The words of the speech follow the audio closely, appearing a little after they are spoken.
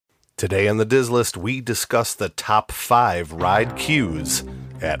Today on the Diz List, we discuss the top 5 ride queues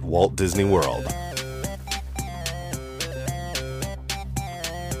at Walt Disney World.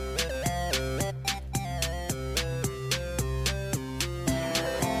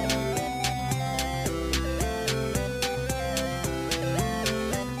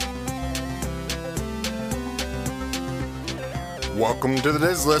 Welcome to the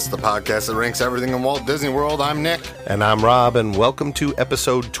Diz List, the podcast that ranks everything in Walt Disney World. I'm Nick. And I'm Rob, and welcome to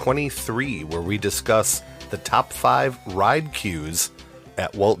episode 23, where we discuss the top 5 ride queues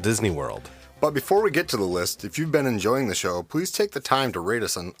at Walt Disney World. But before we get to the list, if you've been enjoying the show, please take the time to rate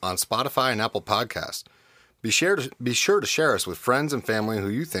us on Spotify and Apple Podcasts. Be sure to share us with friends and family who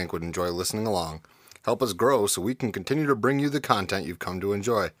you think would enjoy listening along. Help us grow so we can continue to bring you the content you've come to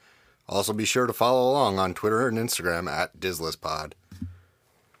enjoy. Also, be sure to follow along on Twitter and Instagram at DizListPod.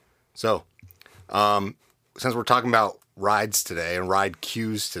 So, since we're talking about rides today and ride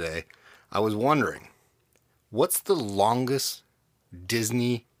queues today, I was wondering, what's the longest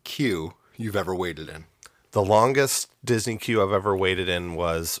Disney queue you've ever waited in? The longest Disney queue I've ever waited in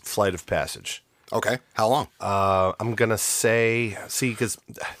was Flight of Passage. Okay, how long? I'm going to say, because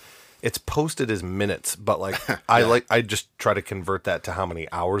it's posted as minutes, but Yeah. I just try to convert that to how many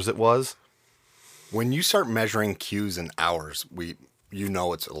hours it was. When you start measuring queues in hours, you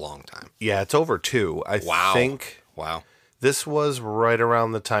know it's a long time. Yeah, it's over 2. I think this was right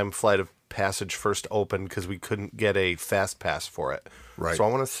around the time Flight of Passage first opened because we couldn't get a fast pass for it. Right. So I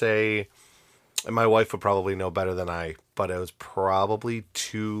want to say, and my wife would probably know better than I, but it was probably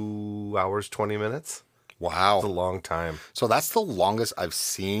 2 hours, 20 minutes. Wow. It's a long time. So that's the longest I've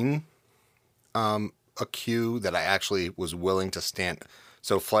seen a queue that I actually was willing to stand.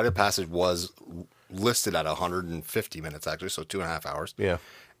 So Flight of Passage was listed at 150 minutes, actually, so 2.5 hours. Yeah.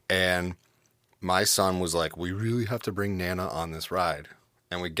 And my son was like, we really have to bring Nana on this ride.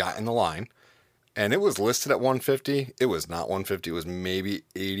 And we got in the line, and it was listed at 150. It was not 150. It was maybe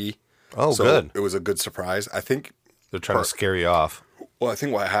 80. Oh, so good. It was a good surprise. I think They're trying to scare you off. Well, I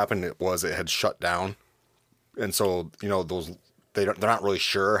think what happened was it had shut down. And so, they're not really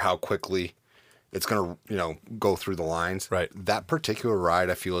sure how quickly it's going to, go through the lines. Right. That particular ride,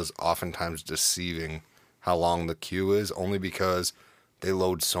 I feel, is oftentimes deceiving how long the queue is, only because they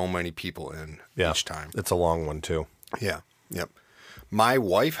load so many people in each time. It's a long one, too. Yeah. Yep. My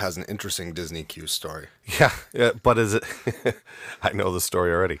wife has an interesting Disney queue story. Yeah, but is it... I know the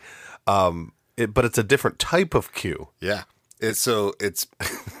story already. But it's a different type of queue. Yeah. It's of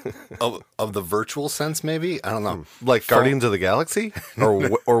the virtual sense, maybe? I don't know. Like Guardians of the Galaxy?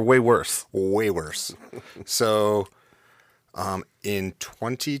 Or way worse? Way worse. So, in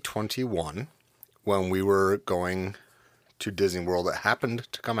 2021, when we were going to Disney World, it happened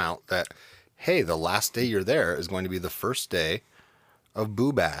to come out that, hey, the last day you're there is going to be the first day of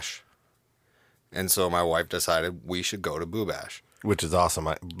Boo Bash. And so my wife decided we should go to Boo Bash. Which is awesome.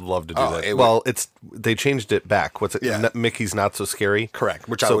 I love to do that. They changed it back. What's it? Yeah. Mickey's Not So Scary? Correct,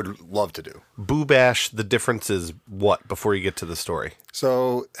 which I would love to do. Boo Bash, the difference is what before you get to the story?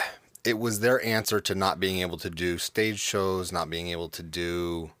 So it was their answer to not being able to do stage shows, not being able to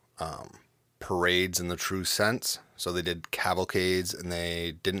do parades in the true sense. So they did cavalcades, and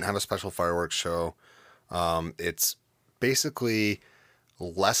they didn't have a special fireworks show. It's basically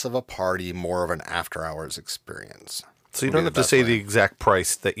less of a party, more of an after-hours experience. So you don't have to say the exact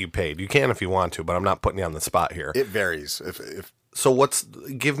price that you paid. You can if you want to, but I'm not putting you on the spot here. It varies. So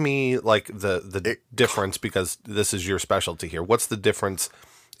give me like the difference, because this is your specialty here. What's the difference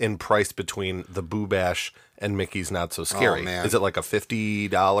in price between the Boo Bash and Mickey's Not So Scary? Oh, man. Is it like a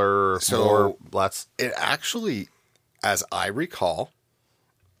 $50 more, less? It actually, as I recall,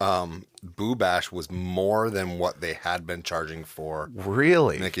 Boo Bash was more than what they had been charging for.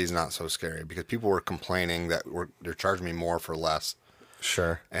 Really? Mickey's Not So Scary, because people were complaining that they're charging me more for less.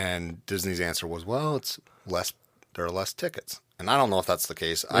 Sure. And Disney's answer was, well, it's less. There are less tickets, and I don't know if that's the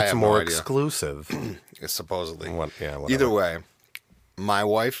case. It's I have more no idea. exclusive. It's supposedly. Whatever. Either way, my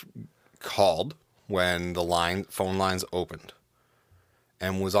wife called when the phone lines opened,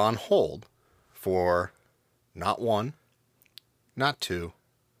 and was on hold for not 1, not 2.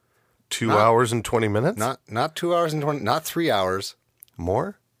 2 hours and 20 minutes? Not 2 hours and 20, not 3 hours.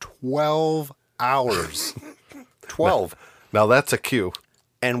 More? 12 hours. 12. Now that's a queue.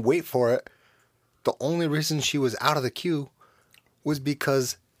 And wait for it. The only reason she was out of the queue was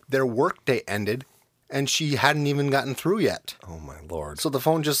because their workday ended and she hadn't even gotten through yet. Oh my Lord. So the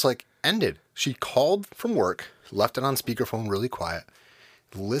phone just ended. She called from work, left it on speakerphone really quiet,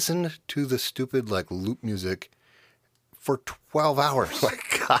 listened to the stupid loop music for 12 hours. Oh my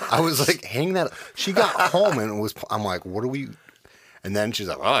God. I was hang that. She got home and I'm like, what are we? And then she's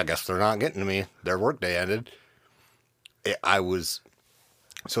like, well, I guess they're not getting to me. Their workday ended.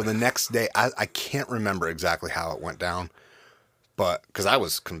 So the next day, I can't remember exactly how it went down, but because I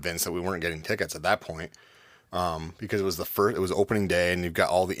was convinced that we weren't getting tickets at that point, because it was opening day, and you've got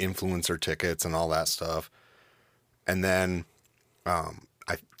all the influencer tickets and all that stuff. And then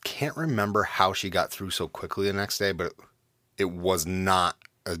I can't remember how she got through so quickly the next day, but it was not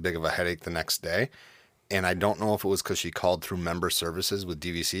as big of a headache the next day. And I don't know if it was because she called through member services with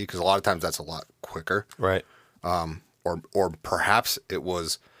DVC, because a lot of times that's a lot quicker. Right. Or perhaps it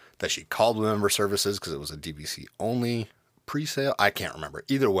was that she called with member services because it was a DVC only pre-sale. I can't remember.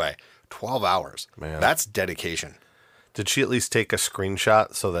 Either way, 12 hours. Man. That's dedication. Did she at least take a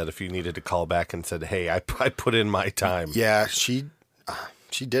screenshot so that if you needed to call back and said, hey, I put in my time? Yeah, she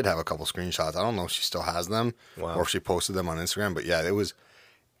did have a couple screenshots. I don't know if she still has them or if she posted them on Instagram. But yeah, it was,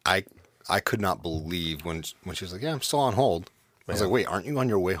 I could not believe when she was like, yeah, I'm still on hold. I was like, wait, aren't you on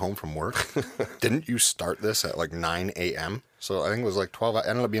your way home from work? Didn't you start this at like 9 a.m.? So I think it was like 12, it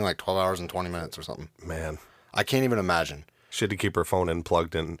ended up being like 12 hours and 20 minutes or something. Man. I can't even imagine. She had to keep her phone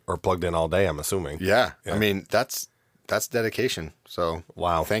plugged in all day, I'm assuming. Yeah. I mean, that's dedication. So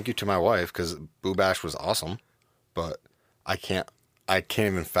wow. Thank you to my wife, because Boo Bash was awesome, but I can't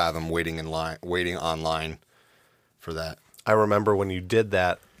even fathom waiting online for that. I remember when you did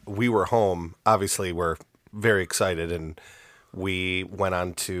that, we were home. Obviously, we're very excited, and we went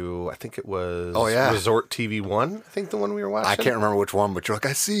on to, I think it was Resort TV 1, I think the one we were watching. I can't remember which one, but you're like,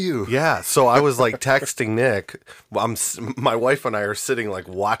 I see you. Yeah, so I was like texting Nick. My wife and I are sitting like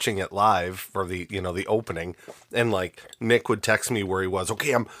watching it live for the opening, and like Nick would text me where he was.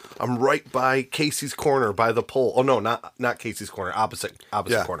 Okay, I'm right by Casey's Corner by the pole. Oh no, not Casey's Corner, opposite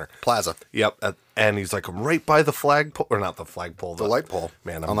corner. Plaza. Yep, and he's like, I'm right by the flagpole, or not the flagpole, the light pole.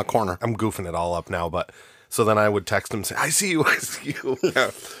 Man, on the corner. I'm goofing it all up now, but. So then I would text him and say, I see you.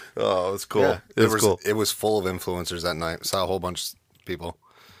 Yeah. Oh, it was cool. Yeah, cool. It was full of influencers that night. Saw a whole bunch of people.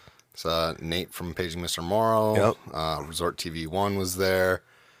 Saw Nate from Paging Mr. Morrow. Yep. Resort TV 1 was there.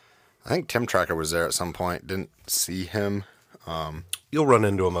 I think Tim Tracker was there at some point. Didn't see him. You'll run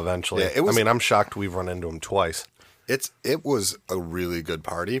into him eventually. Yeah, I'm shocked we've run into him twice. It was a really good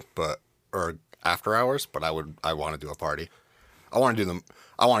party, or after hours, but I want to do a party. I want to do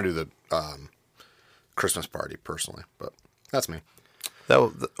the Christmas party personally, but that's me.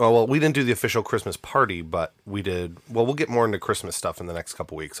 Well, we didn't do the official Christmas party, but we did. Well, we'll get more into Christmas stuff in the next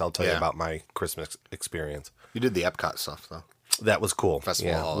couple weeks. I'll tell you about my Christmas experience. You did the Epcot stuff though. That was cool.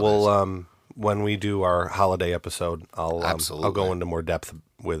 Festival holidays. Well, when we do our holiday episode, I'll go into more depth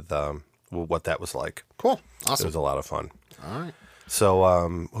with what that was like. Cool, awesome. It was a lot of fun. All right.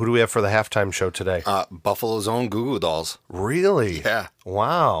 So, who do we have for the halftime show today? Buffalo's own Goo Goo Dolls. Really? Yeah.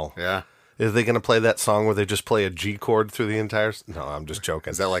 Wow. Yeah. Is they going to play that song where they just play a G chord through the entire... No, I'm just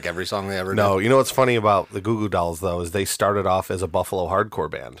joking. Is that like every song they ever No, did? you know what's funny about the Goo Goo Dolls, though, is they started off as a Buffalo hardcore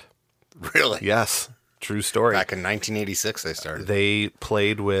band. Really? Yes. True story. Back in 1986 they started. They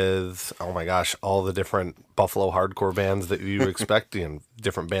played with, oh my gosh, all the different Buffalo hardcore bands that you expect. And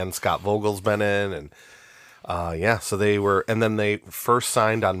different bands Scott Vogel's been in. And so they were... And then they first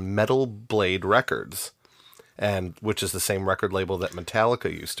signed on Metal Blade Records, which is the same record label that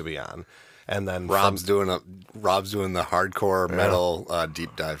Metallica used to be on. And then Rob's doing the hardcore metal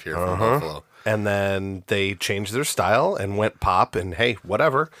deep dive here from Buffalo. And then they changed their style and went pop. And hey,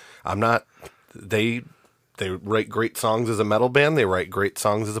 whatever. They write great songs as a metal band. They write great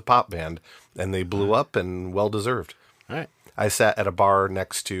songs as a pop band, and they blew up and well deserved. All right. I sat at a bar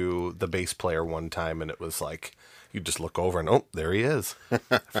next to the bass player one time, and it was like you just look over and there he is.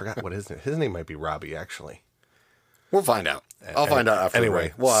 I forgot what his name might be Robbie actually. We'll find out. I'll find out after.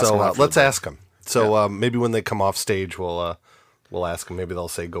 Anyway, we'll ask him let's ask them. So maybe when they come off stage, we'll ask them. Maybe they'll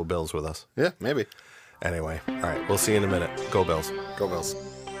say "Go Bills" with us. Yeah, maybe. Anyway, all right. We'll see you in a minute. Go Bills. Go Bills.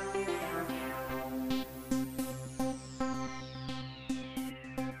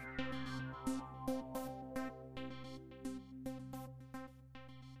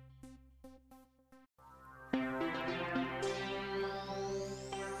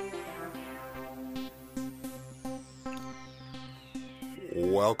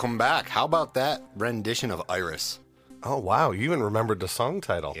 Welcome back. How about that rendition of Iris? Oh wow, you even remembered the song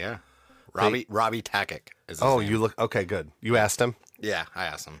title. Yeah, Robbie Takic is his name. You look okay. Good. You asked him. Yeah, I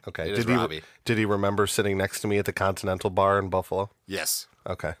asked him. Okay. It is Robbie. Did he remember sitting next to me at the Continental Bar in Buffalo? Yes.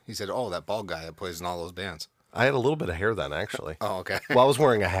 Okay. He said, "Oh, that bald guy that plays in all those bands." I had a little bit of hair then, actually. Oh, okay. Well, I was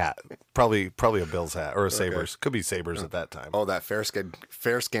wearing a hat, probably a Bills hat or a Sabres. Could be Sabres at that time. Oh, that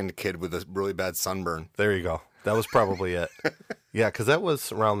fair-skinned kid with a really bad sunburn. There you go. That was probably it. Yeah, because that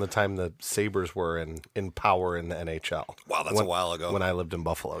was around the time the Sabres were in power in the NHL. Wow, that's a while ago. When I lived in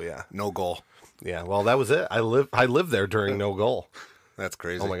Buffalo, yeah. No goal. Yeah, well, that was it. I lived there during no goal. That's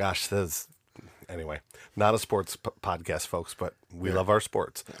crazy. Oh my gosh, anyway, not a sports podcast, folks, but we love our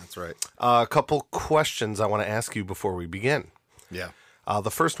sports. That's right. A couple questions I want to ask you before we begin. Yeah.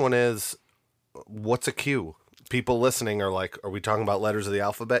 The first one is, what's a Q? People listening are like, are we talking about letters of the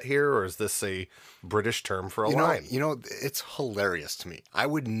alphabet here, or is this a British term for a line? It's hilarious to me. I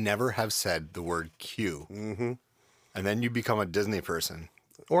would never have said the word Q. Mm-hmm. And then you become a Disney person.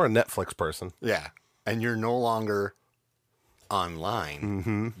 Or a Netflix person. Yeah. And you're no longer online.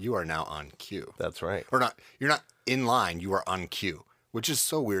 Mm-hmm. You are now on Q. That's right. Or not. You're not in line. You are on Q, which is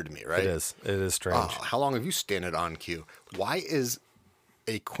so weird to me, right? It is. It is strange. How long have you standed on Q? Why is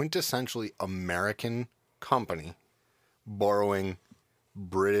a quintessentially American company borrowing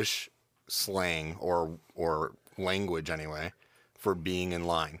British slang or language anyway for being in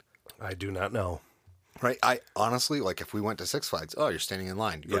line? I do not know. Right. I honestly, like, if we went to Six Flags, oh, you're standing in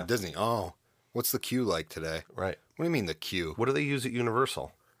line. You go to Disney. Oh, what's the queue like today? Right. What do you mean the queue? What do they use at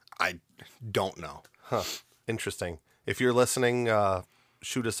Universal? I don't know. Huh. Interesting. If you're listening,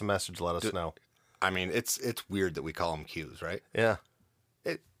 shoot us a message. Let us know. I mean, it's weird that we call them queues, right? Yeah.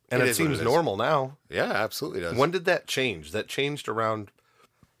 It seems normal now. Yeah, absolutely does. When did that change? That changed around,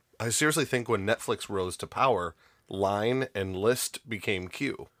 I seriously think when Netflix rose to power, line and list became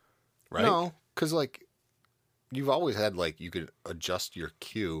queue, right? No, because, like, you've always had, like, you could adjust your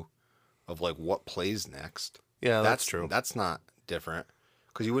queue of, like, what plays next. Yeah, that's true. That's not different.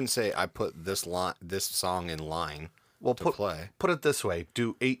 Because you wouldn't say, I put this song in line to play. Put it this way.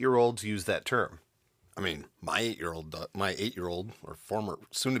 Do 8-year-olds use that term? I mean, my 8-year-old, or former,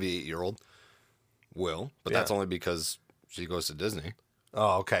 soon-to-be 8-year-old, will. But that's only because she goes to Disney.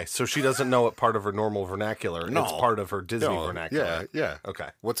 Oh, okay. So she doesn't know it part of her normal vernacular. No. It's part of her Disney vernacular. Yeah. Okay.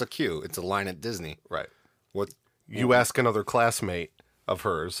 What's a queue? It's a line at Disney. Right. What? You ask another classmate of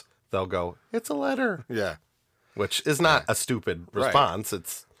hers, they'll go, it's a letter. Yeah. Which is not a stupid response.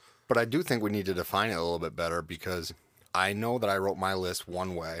 It's. But I do think we need to define it a little bit better, because I know that I wrote my list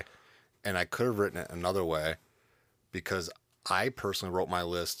one way, and I could have written it another way, because I personally wrote my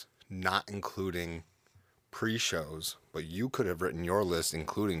list not including pre-shows, but you could have written your list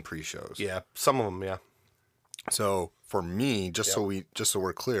including pre-shows. Yeah, some of them, yeah. So for me, just so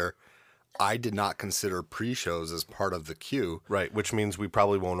we're clear, I did not consider pre-shows as part of the queue. Right, which means we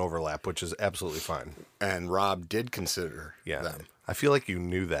probably won't overlap, which is absolutely fine. And Rob did consider them. I feel like you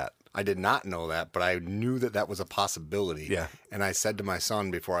knew that. I did not know that, but I knew that that was a possibility. Yeah. And I said to my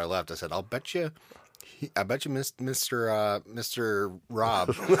son before I left, I said, I bet you, Mr. Rob,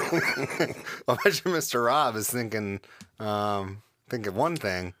 I bet you Mr. Rob is thinking one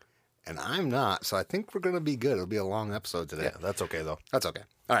thing, and I'm not. So I think we're going to be good. It'll be a long episode today. Yeah, that's okay, though. That's okay.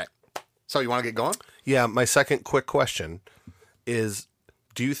 All right. So you want to get going? Yeah, my second quick question is,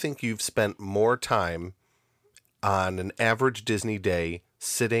 do you think you've spent more time on an average Disney day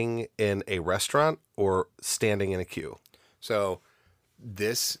sitting in a restaurant or standing in a queue? So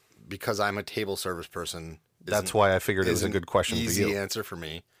this, because I'm a table service person, that's why I figured it was a good question for you. Easy answer for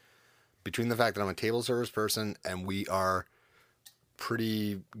me. Between the fact that I'm a table service person and we are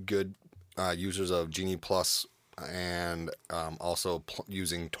pretty good users of Genie Plus, and also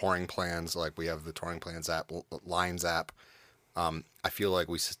using touring plans, like we have the touring plans app, Lines app, I feel like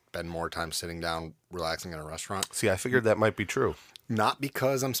we spend more time sitting down, relaxing in a restaurant. See, I figured that might be true. Not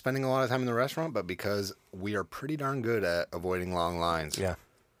because I'm spending a lot of time in the restaurant, but because we are pretty darn good at avoiding long lines. Yeah.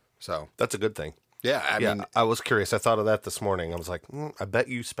 So that's a good thing. Yeah, I mean, I was curious. I thought of that this morning. I was like, I bet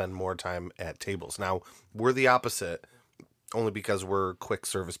you spend more time at tables. Now, we're the opposite, only because we're quick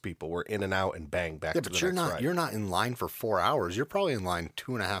service people. We're in and out and bang, back to the next ride. You're not in line for 4 hours. You're probably in line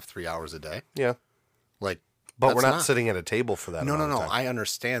 2.5, 3 hours a day. Yeah. Like, but we're not sitting at a table for that. No. I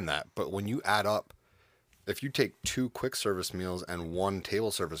understand that. But when you add up, if you take 2 quick service meals and 1 table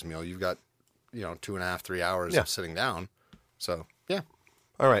service meal, you've got, 2.5, 3 hours of sitting down. So, yeah.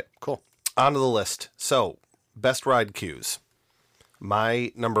 All right. Cool. On to the list. So, best ride queues.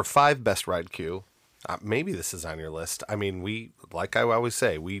 My number 5 best ride queue, maybe this is on your list. I mean, like I always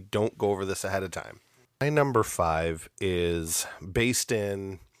say, we don't go over this ahead of time. My number 5 is based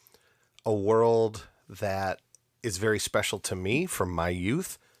in a world that is very special to me from my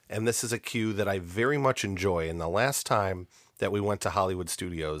youth, and this is a queue that I very much enjoy. And the last time that we went to Hollywood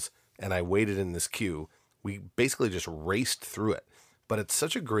Studios and I waited in this queue, we basically just raced through it. But it's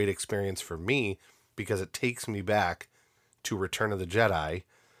such a great experience for me because it takes me back to Return of the Jedi,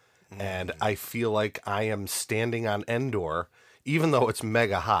 and I feel like I am standing on Endor, even though it's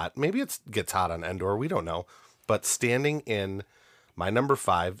mega hot. Maybe it gets hot on Endor, we don't know. But standing in My number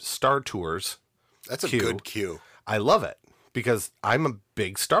 5, Star Tours. That's a Q. good cue. I love it because I'm a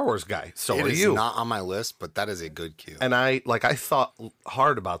big Star Wars guy. So It are is you. not on my list, but that is a good cue. And I thought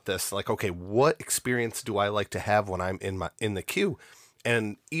hard about this. Like, okay, what experience do I like to have when I'm in the queue?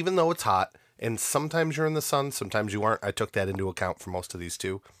 And even though it's hot, and sometimes you're in the sun, sometimes you aren't. I took that into account for most of these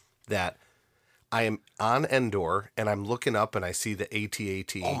too. That I am on Endor and I'm looking up and I see the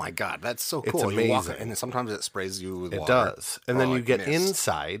AT-AT. Oh my God, that's so It's cool. You walk, amazing. and sometimes it sprays you with It water. does. And then Oh, you like get mist.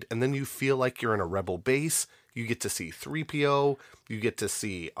 inside, and then you feel like you're in a rebel base. You get to see 3PO. You get to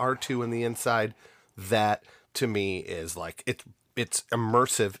see R2 in the inside. That, to me, is like, it's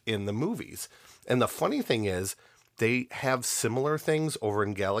immersive in the movies. And the funny thing is, they have similar things over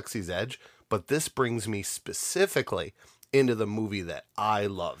in Galaxy's Edge, but this brings me specifically into the movie that I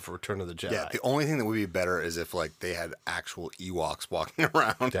love, Return of the Jedi. Yeah, the only thing that would be better is if like they had actual Ewoks walking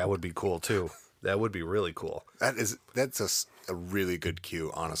around. That would be cool, too. That would be really cool. That's a really good cue,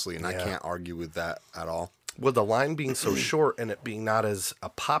 honestly, and I Yeah. can't argue with that at all. With the line being so short and it being not as a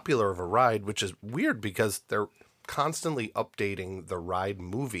popular of a ride, which is weird because they're constantly updating the ride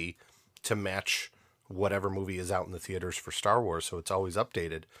movie to match whatever movie is out in the theaters for Star Wars, so it's always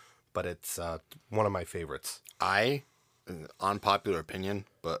updated. But it's one of my favorites. Unpopular opinion,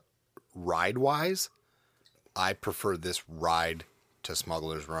 but ride-wise, I prefer this ride to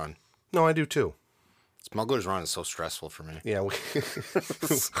Smuggler's Run. No, I do too. Smuggler's Run is so stressful for me. Yeah,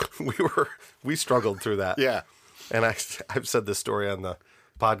 we struggled through that. Yeah. And I've said this story on the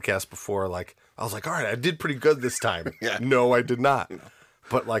podcast before. Like, I was like, all right, I did pretty good this time. Yeah. No, I did not. No.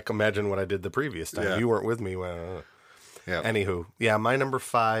 But like, imagine what I did the previous time. Yeah. You weren't with me. Yeah. Anywho, yeah, my number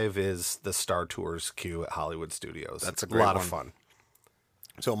 5 is the Star Tours queue at Hollywood Studios. That's a great lot one. of fun.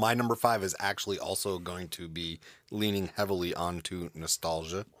 So my number 5 is actually also going to be leaning heavily onto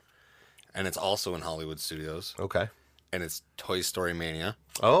nostalgia, and it's also in Hollywood Studios, Okay. and it's Toy Story Mania.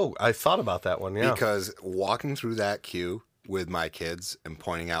 Oh, I thought about that one. Yeah. Because walking through that queue with my kids and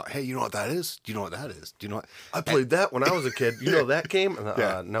pointing out, hey, you know what that is? Do you know what that is? Do you know what? I played that when I was a kid. You know that game?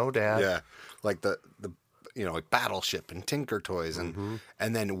 Yeah. No, Dad. Yeah, like the like Battleship and Tinker Toys, and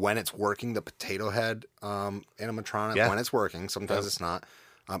then when it's working, the Potato Head animatronic. Yeah. When it's working, sometimes it's not.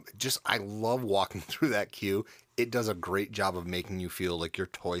 I love walking through that queue. It does a great job of making you feel like you're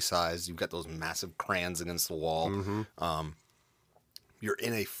toy sized. You've got those massive crayons against the wall. You're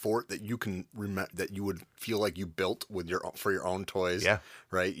in a fort that you can that you would feel like you built for your own toys. Yeah.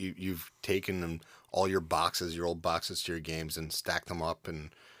 Right. You've taken all your old boxes to your games and stacked them up and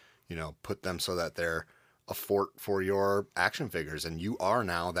put them so that they're a fort for your action figures, and you are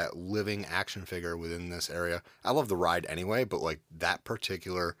now that living action figure within this area. I love the ride anyway, but like that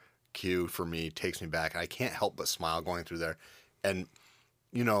particular queue for me takes me back, and I can't help but smile going through there. And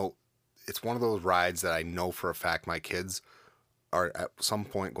it's one of those rides that I know for a fact my kids are at some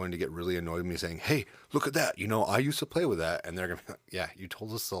point going to get really annoyed with me saying, hey, look at that, I used to play with that, and they're gonna be like, yeah, you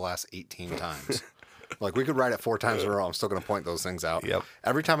told us the last 18 times. Like, we could ride it 4 times in a row, I'm still gonna point those things out. Yep.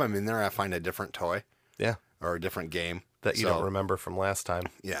 Every time I'm in there, I find a different toy. Yeah. Or a different game. That you don't remember from last time.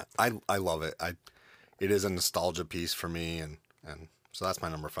 Yeah, I love it. It is a nostalgia piece for me, and so that's my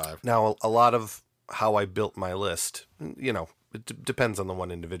number 5. Now, a lot of how I built my list, it depends on the one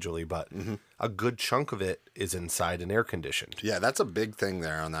individually, but a good chunk of it is inside and air conditioned. Yeah, that's a big thing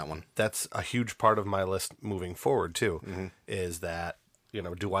there on that one. That's a huge part of my list moving forward, too, is that,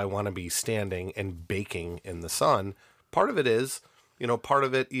 do I want to be standing and baking in the sun? Part of it is... part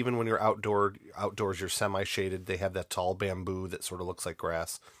of it, even when you're outdoors, you're semi-shaded. They have that tall bamboo that sort of looks like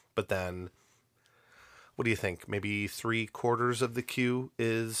grass. But then, what do you think? Maybe 3/4 of the queue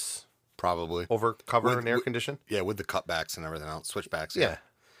is Probably. over cover and air conditioned? Yeah, with the cutbacks and everything else, switchbacks. Yeah.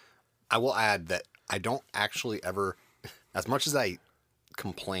 I will add that I don't actually ever, as much as I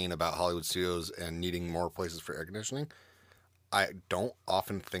complain about Hollywood Studios and needing more places for air conditioning, I don't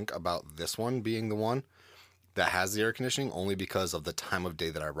often think about this one being the one that has the air conditioning, only because of the time of day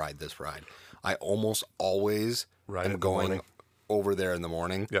that I ride this ride. I almost always am going over there in the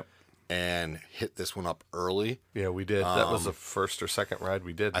morning. Yep. And hit this one up early. Yeah, we did. That was the first or second ride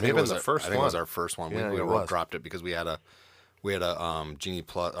we did. I think it was the first one. I think it was our first one. Yeah, we it rope was. dropped it because we had a Genie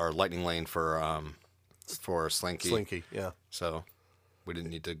Plus or Lightning Lane for Slinky. Slinky, yeah. So we didn't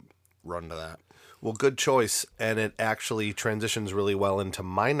need to run to that. Well, good choice, and it actually transitions really well into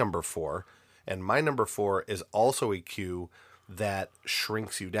my number 4. And my number 4 is also a queue that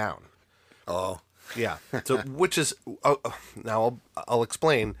shrinks you down. Oh, Yeah. So, which is now I'll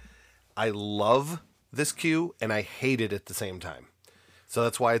explain. I love this queue and I hate it at the same time. So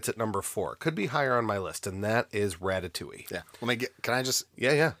that's why it's at number 4. Could be higher on my list, and that is Ratatouille. yeah. Can I just?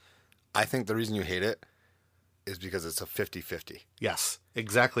 Yeah. I think the reason you hate it is because it's a 50-50. Yes,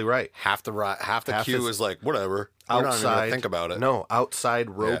 exactly right. Half the queue is like, whatever. We're not even Outside, gonna think about it. No, outside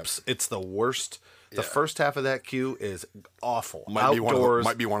ropes. Yeah. It's the worst. The first half of that queue is awful. Might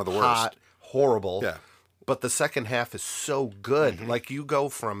Outdoors, be one of the worst. Hot, horrible. Yeah. But the second half is so good. Mm-hmm. Like, you go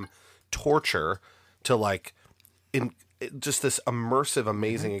from torture to like just this immersive,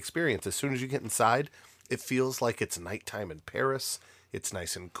 amazing experience. As soon as you get inside, it feels like it's nighttime in Paris. It's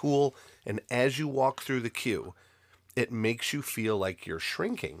nice and cool. And as you walk through the queue, it makes you feel like you're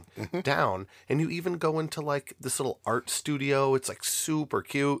shrinking down. And you even go into like this little art studio. It's like super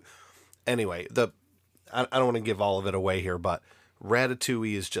cute. Anyway, I don't want to give all of it away here, but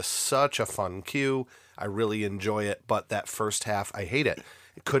Ratatouille is just such a fun queue. I really enjoy it. But that first half, I hate it.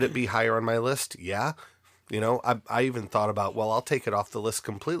 Could it be higher on my list? Yeah. You know, I even thought about, well, I'll take it off the list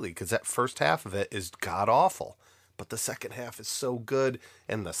completely because that first half of it is god awful. But the second half is so good.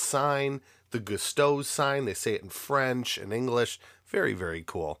 And the sign, the Gusteau's sign, they say it in French and English. Very, very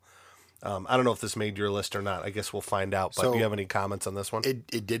cool. I don't know if this made your list or not. I guess we'll find out. But do you have any comments on this one?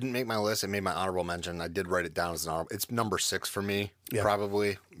 It didn't make my list. It made my honorable mention. I did write it down as an honorable. It's number 6 for me,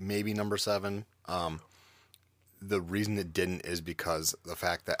 probably. Maybe number 7. The reason it didn't is because the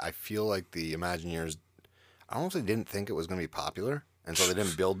fact that I feel like the Imagineers, I don't know if they didn't think it was going to be popular, and so they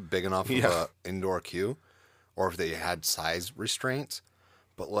didn't build big enough of a indoor queue, or if they had size restraints.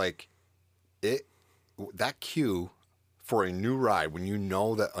 But like that queue for a new ride, when you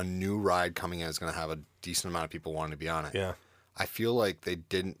know that a new ride coming in is going to have a decent amount of people wanting to be on it, I feel like they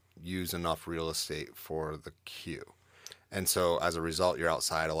didn't use enough real estate for the queue. And so as a result, you're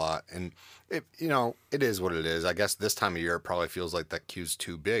outside a lot. And it is what it is. I guess this time of year, it probably feels like that queue's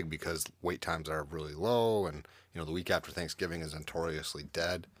too big because wait times are really low. And, the week after Thanksgiving is notoriously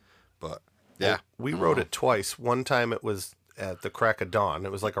dead. But yeah. We rode it twice. One time it was at the crack of dawn.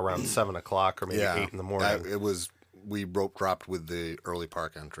 It was like around 7 o'clock or maybe 8 in the morning. We rope dropped with the early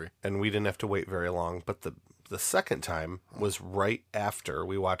park entry. And we didn't have to wait very long. But the second time was right after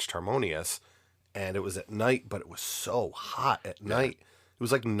we watched Harmonious. And it was at night, but it was so hot at night. It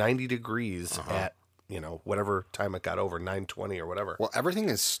was like 90 degrees at, whatever time it got over, 9:20 or whatever. Well, everything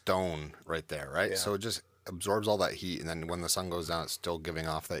is stone right there, right? Yeah. So it just absorbs all that heat. And then when the sun goes down, it's still giving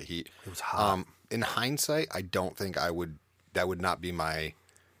off that heat. It was hot. In hindsight, I don't think that would not be my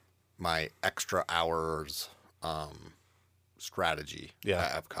extra hours strategy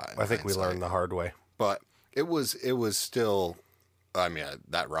at Epcot. I think we learned the hard way. But it was still, I mean,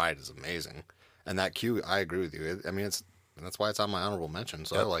 that ride is amazing. And that queue, I agree with you. I mean, that's why it's on my honorable mention,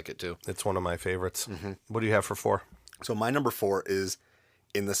 so I like it too. It's one of my favorites. Mm-hmm. What do you have for 4? So my number 4 is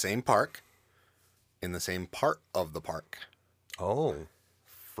in the same park, in the same part of the park. Oh.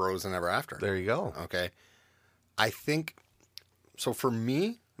 Frozen Ever After. There you go. Okay. I think, so for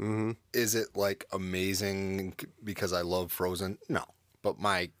me, is it like amazing because I love Frozen? No. But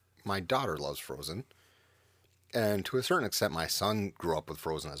my daughter loves Frozen. And to a certain extent, my son grew up with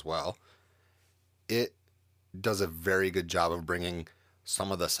Frozen as well. It does a very good job of bringing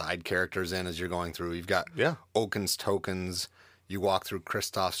some of the side characters in as you're going through. You've got Oaken's Tokens. You walk through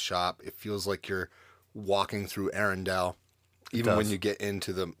Kristoff's shop. It feels like you're walking through Arendelle, even when you get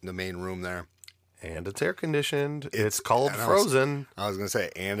into the main room there. And it's air conditioned. It's called Frozen. I was going to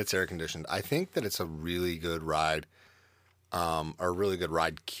say, and it's air conditioned. I think that it's a really good ride, or a really good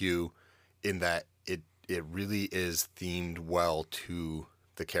ride queue, in that it really is themed well to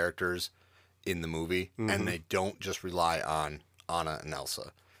the characters in the movie, and they don't just rely on Anna and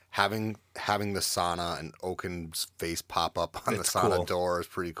Elsa. Having the sauna and Oaken's face pop up on the sauna door is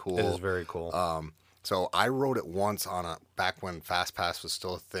pretty cool. It is very cool. So I rode it once back when FastPass was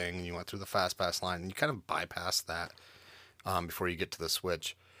still a thing, and you went through the FastPass line, and you kind of bypass that before you get to the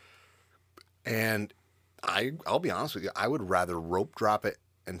switch. And I'll be honest with you, I would rather rope drop it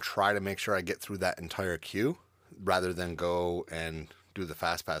and try to make sure I get through that entire queue rather than go and do the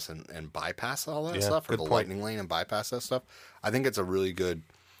FastPass and bypass all that stuff, or the lightning lane and bypass that stuff. I think it's a really good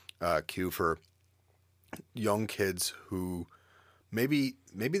queue for young kids who maybe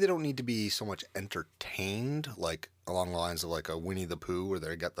they don't need to be so much entertained, like along the lines of like a Winnie the Pooh where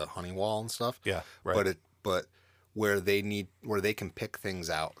they got the honey wall and stuff. Yeah, right. But where they can pick things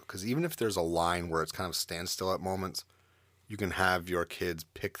out, because even if there's a line where it's kind of standstill at moments, you can have your kids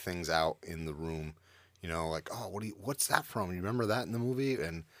pick things out in the room. Like, oh, what's that from? You remember that in the movie?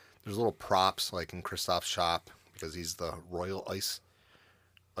 And there's little props, like in Kristoff's shop, because he's the royal ice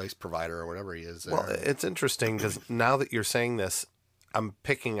provider or whatever he is there. Well, it's interesting because now that you're saying this, I'm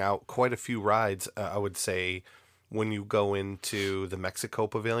picking out quite a few rides. I would say when you go into the Mexico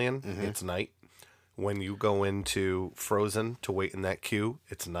Pavilion, it's night. When you go into Frozen to wait in that queue,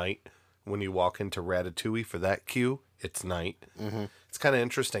 it's night. when you walk into Ratatouille for that queue, it's night. Mm-hmm. It's kind of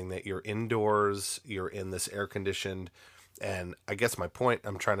interesting that you're indoors, you're in this air conditioned, and I guess my point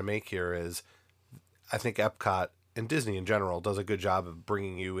I'm trying to make here is I think Epcot and Disney in general does a good job of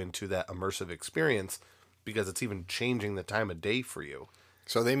bringing you into that immersive experience because it's even changing the time of day for you.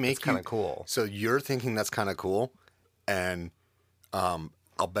 So they make kind of cool. So you're thinking that's kind of cool, and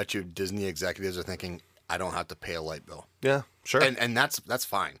I'll bet you Disney executives are thinking, I don't have to pay a light bill. Yeah, sure. And that's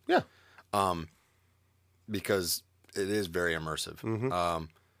fine. Yeah. Because it is very immersive. Mm-hmm.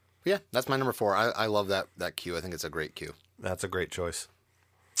 Yeah, that's my number 4. I love that queue. I think it's a great queue. That's a great choice.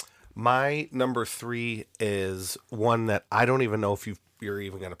 My number 3 is one that I don't even know if you're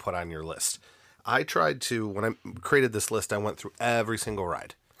even going to put on your list. I tried to, when I created this list, I went through every single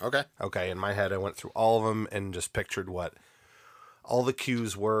ride. Okay, in my head, I went through all of them and just pictured what all the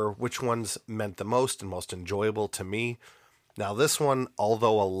queues were, which ones meant the most and most enjoyable to me. Now, this one,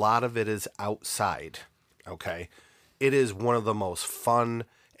 although a lot of it is outside, okay, it is one of the most fun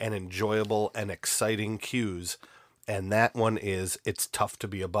and enjoyable and exciting queues, and that one is It's Tough to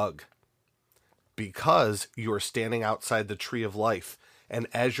Be a Bug. Because you're standing outside the Tree of Life, and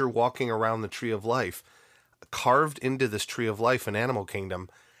as you're walking around the Tree of Life, carved into this Tree of Life in Animal Kingdom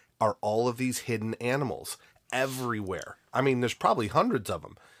are all of these hidden animals everywhere. I mean, there's probably hundreds of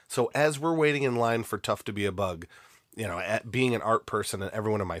them. So as we're waiting in line for Tough to Be a Bug, you know, being an art person and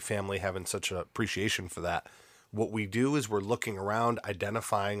everyone in my family having such an appreciation for that, what we do is we're looking around,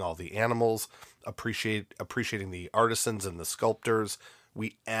 identifying all the animals, appreciating the artisans and the sculptors.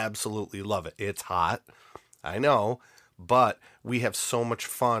 We absolutely love it. It's hot, I know, but we have so much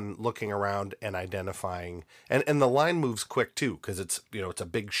fun looking around and identifying. And the line moves quick too, because it's a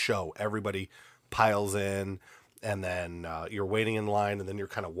big show. Everybody piles in, and then you're waiting in line, and then you're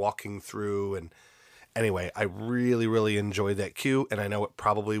kind of walking through. And anyway, I really, really enjoyed that queue, and I know it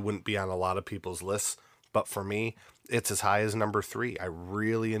probably wouldn't be on a lot of people's lists, but for me, it's as high as number 3. I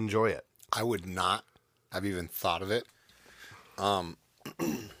really enjoy it. I would not have even thought of it.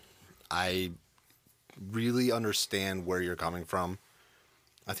 I really understand where you're coming from.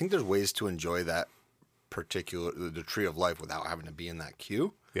 I think there's ways to enjoy that the Tree of Life without having to be in that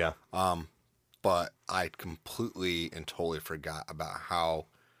queue. Yeah. But I completely and totally forgot about how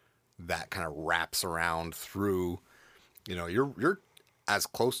that kind of wraps around through. You know, you're as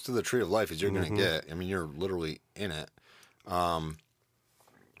close to the Tree of Life as you're going to get. I mean, you're literally in it.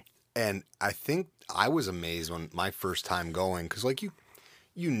 And I think I was amazed when my first time going, because like you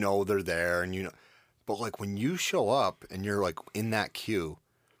know they're there, and but like when you show up and you're like in that queue,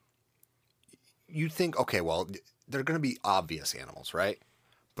 you think, okay, well, they're going to be obvious animals, right?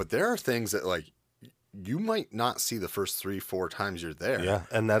 But there are things that like you might not see the first 3-4 times you're there. Yeah,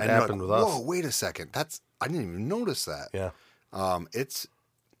 and that happened with us. Whoa, wait a second, I didn't even notice that. Yeah,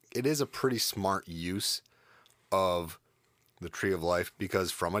 it is a pretty smart use of the Tree of Life,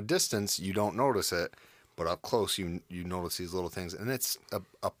 because from a distance you don't notice it, but up close you notice these little things, and it's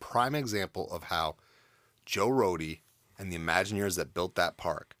a prime example of how Joe Rohde and the Imagineers that built that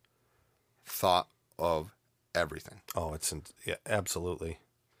park thought of everything. Oh, yeah, absolutely.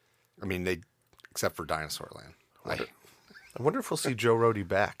 I mean, except for Dinosaur Land. I wonder if we'll see Joe Rohde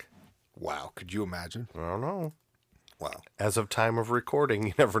back. Wow, could you imagine? I don't know. Wow. As of time of recording,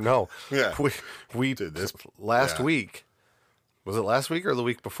 you never know. Yeah. We did this last week. Was it last week or the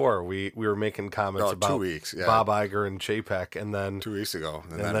week before? We were making comments about 2 weeks, yeah. Bob Iger and Chapek, and then 2 weeks ago,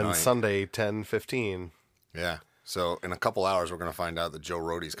 and then Sunday 10:15. Yeah. So in a couple hours, we're going to find out that Joe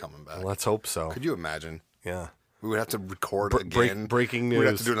Rohde's coming back. Let's hope so. Could you imagine? Yeah. We would have to record again. Breaking news. We'd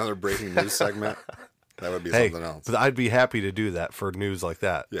have to do another breaking news segment. That would be something else. But I'd be happy to do that for news like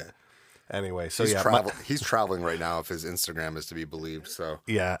that. Yeah. Anyway, so he's traveling right now if his Instagram is to be believed. So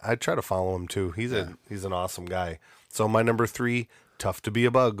yeah, I try to follow him too. He's an awesome guy. So my number 3, Tough to Be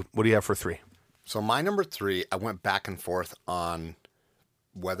a Bug. What do you have for 3? So my number 3, I went back and forth on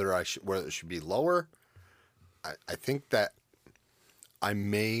whether it should be lower. I think that I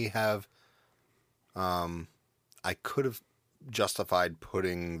may have, I could have justified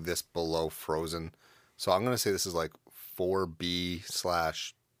putting this below Frozen. So I'm going to say this is like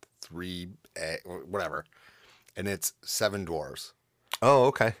 4B/3A, whatever. And it's Seven Dwarfs. Oh,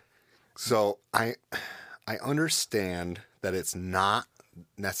 okay. So I understand that it's not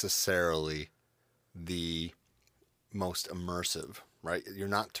necessarily the most immersive, right? You're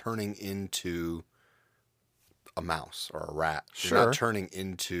not turning into a mouse or a rat. Sure. You're not turning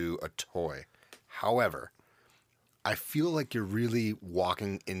into a toy. However, I feel like you're really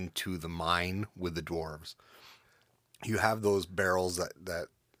walking into the mine with the dwarves. You have those barrels that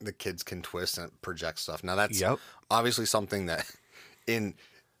the kids can twist and project stuff. Now that's obviously something that in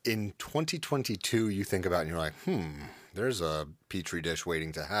in 2022 you think about and you're like, there's a petri dish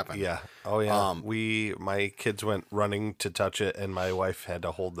waiting to happen. Yeah. Oh yeah. My kids went running to touch it, and my wife had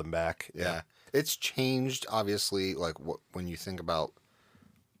to hold them back. Yeah. It's changed, obviously, like when you think about,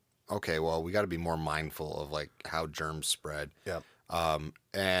 okay, well, we got to be more mindful of like how germs spread. Yeah.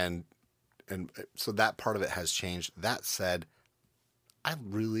 And so that part of it has changed. That said, I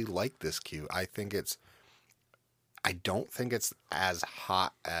really like this queue. I don't think it's as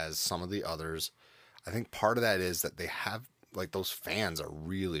hot as some of the others. I think part of that is that they have, like, those fans are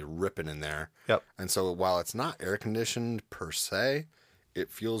really ripping in there. Yep. And so while it's not air conditioned per se, it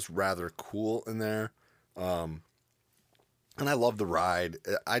feels rather cool in there. And I love the ride.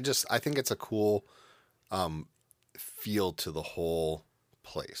 I think it's a cool feel to the whole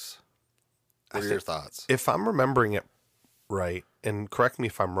place. What are your thoughts? If I'm remembering it right, and correct me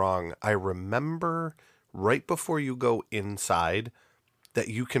if I'm wrong, I remember right before you go inside that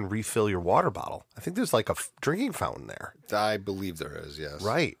you can refill your water bottle. I think there's like a drinking fountain there. I believe there is, yes.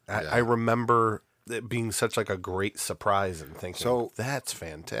 Right. I remember it being such like a great surprise and thinking, so, that's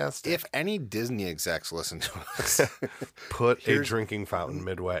fantastic. If any Disney execs listen to us, put a drinking fountain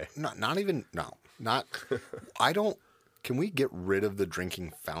midway. Can we get rid of the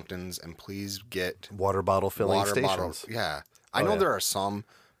drinking fountains and please get water bottle filling stations? Yeah. I know there are some,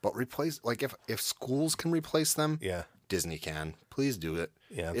 but replace, like, if schools can replace them, yeah, Disney can. Please do it.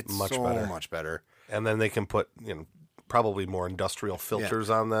 Yeah, it's much better. And then they can put, probably more industrial filters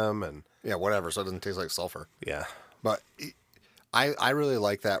on them, and whatever, so it doesn't taste like sulfur. Yeah. But I really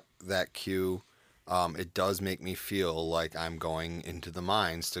like that queue. It does make me feel like I'm going into the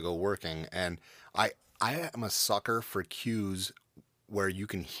mines to go working, and I am a sucker for queues where you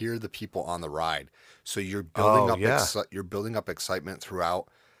can hear the people on the ride. So you're building up excitement throughout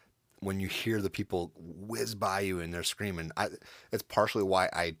when you hear the people whiz by you and they're screaming. It's partially why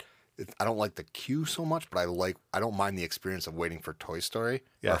I don't like the queue so much, but I don't mind the experience of waiting for Toy Story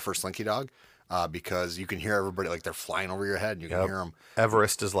or for Slinky Dog. Because you can hear everybody, like, they're flying over your head and you can hear them.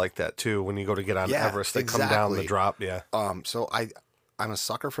 Everest is like that too. When you go to get on Everest, they come down the drop. Yeah. So I'm a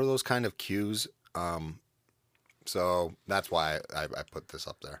sucker for those kind of cues. So that's why I put this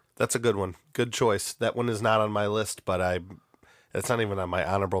up there. That's a good one. Good choice. That one is not on my list, but it's not even on my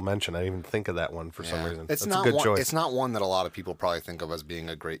honorable mention. I didn't even think of that one for some reason. That's a good choice. It's not one that a lot of people probably think of as being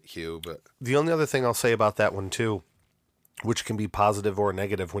a great cue, but the only other thing I'll say about that one too, which can be positive or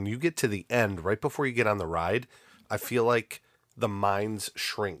negative, when you get to the end, right before you get on the ride, I feel like the mines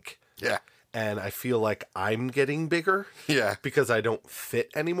shrink. Yeah. And I feel like I'm getting bigger. Yeah. Because I don't fit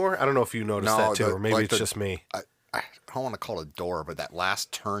anymore. I don't know if you noticed that too, or maybe it's just me. I don't want to call it a door, but that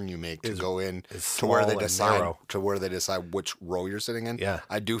last turn you make to go in to where they decide which row you're sitting in. Yeah.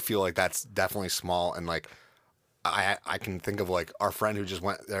 I do feel like that's definitely small, and like I can think of like our friend who just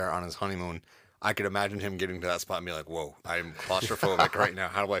went there on his honeymoon. I could imagine him getting to that spot and be like, "Whoa, I'm claustrophobic right now.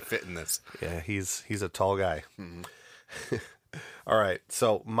 How do I fit in this?" Yeah, he's a tall guy. Mm-hmm. All right,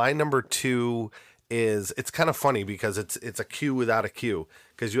 so my number 2 is, it's kind of funny because it's a queue without a queue,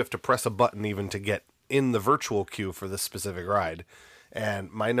 because you have to press a button even to get in the virtual queue for this specific ride. And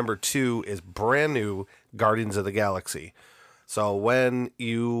my number 2 is brand new Guardians of the Galaxy. So when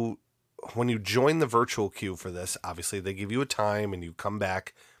you join the virtual queue for this, obviously they give you a time and you come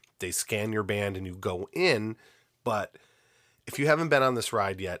back, they scan your band and you go in. But if you haven't been on this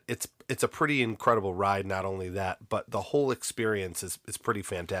ride yet, it's a pretty incredible ride. Not only that, but the whole experience is pretty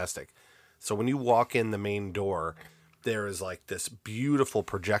fantastic. So when you walk in the main door, there is like this beautiful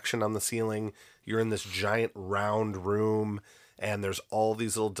projection on the ceiling. You're in this giant round room, and there's all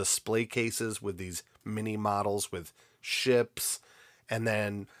these little display cases with these mini models with ships. And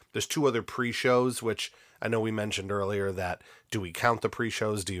then there's 2 other pre-shows, which I know we mentioned earlier that, do we count the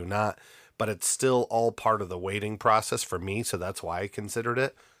pre-shows? Do you not? But it's still all part of the waiting process for me, so that's why I considered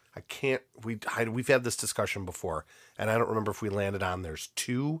it. We've had this discussion before, and I don't remember if we landed on there's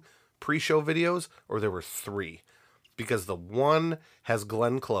 2 pre-show videos or there were 3. Because the one has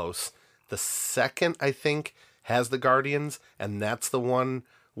Glenn Close, the second, I think, has the Guardians, and that's the one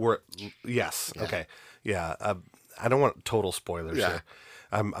where, yes, yeah. Okay, yeah. I don't want total spoilers here.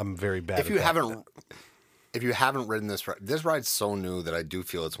 I'm very bad. If you haven't ridden this ride's so new that I do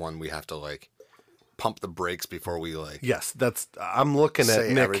feel it's one we have to like pump the brakes before we like. Yes, I'm looking at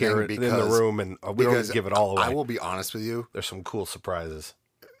Nick here in the room, and we don't give it all away. I will be honest with you. There's some cool surprises.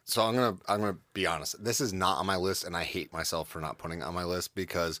 So I'm gonna be honest. This is not on my list, and I hate myself for not putting it on my list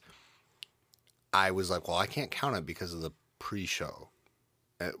because I was like, well, I can't count it because of the pre-show.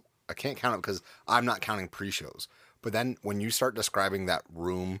 I can't count it because I'm not counting pre-shows. But then when you start describing that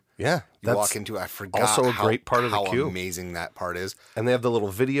room, Yeah, you walk into, I forgot also a great part of the how queue. amazing that part is. And they have the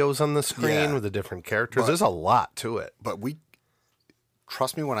little videos on the screen with the different characters. There's a lot to it. But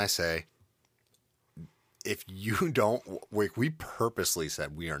trust me when I say, if you don't, we purposely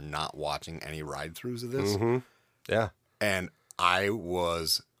said we are not watching any ride-throughs of this. Mm-hmm. Yeah. And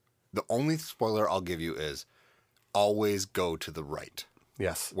the only spoiler I'll give you is always go to the right.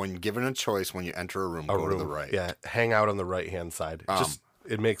 Yes. When given a choice, when you enter a room, go to the right. Yeah. Hang out on the right-hand side.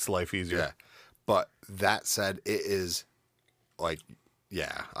 It makes life easier. Yeah. But that said, it is like,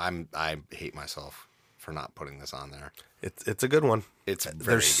 yeah, I hate myself for not putting this on there. It's a good one. It's very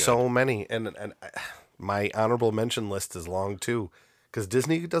There's good. so many. And my honorable mention list is long, too. Because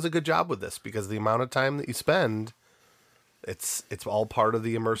Disney does a good job with this. Because the amount of time that you spend, it's all part of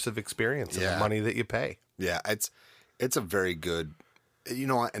the immersive experience and the money that you pay. Yeah, it's a very good,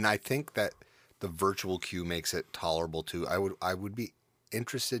 and I think that the virtual queue makes it tolerable too. I would be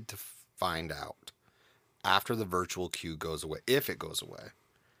interested to find out after the virtual queue goes away, if it goes away,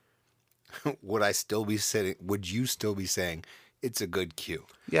 would you still be saying it's a good queue?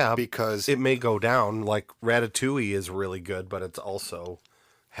 Yeah, because it may go down. Like Ratatouille is really good, but it's also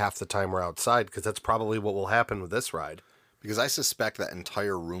half the time we're outside because that's probably what will happen with this ride. Because I suspect that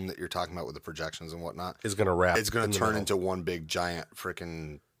entire room that you're talking about with the projections and whatnot is going to wrap. It's going to turn into one big giant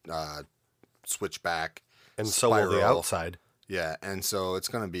freaking switchback. And so will the outside. Yeah, and so it's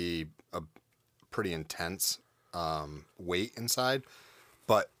going to be a pretty intense wait inside.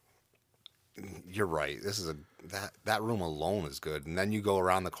 But you're right. This is that room alone is good. And then you go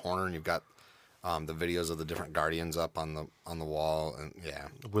around the corner and you've got the videos of the different Guardians up on the wall, and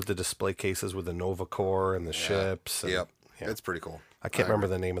with the display cases with the Nova Corps and the ships. And, yep. Yeah. It's pretty cool. I can't remember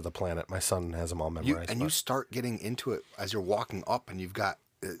the name of the planet. My son has them all memorized. You start getting into it as you're walking up, and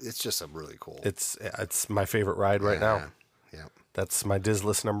it's just a really cool. It's my favorite ride right now. Yeah. That's my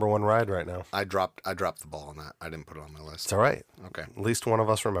Dizlist #1 ride right now. I dropped the ball on that. I didn't put it on my list. It's all right. Okay. At least one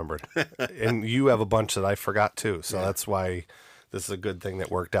of us remembered. And you have a bunch that I forgot too. So that's why this is a good thing that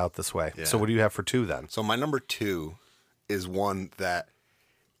worked out this way. Yeah. So what do you have for 2 then? So my number 2 is one that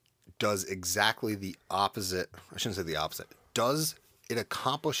does exactly the opposite. I shouldn't say the opposite. It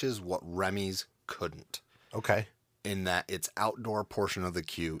accomplishes what Remy's couldn't. Okay. In that its outdoor portion of the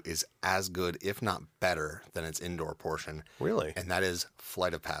queue is as good, if not better, than its indoor portion. Really? And that is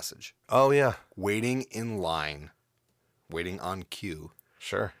Flight of Passage. Oh, yeah. Waiting in line, waiting on queue.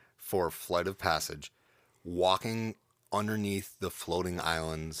 Sure. For Flight of Passage, walking underneath the floating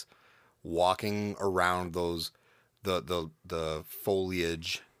islands, walking around those, the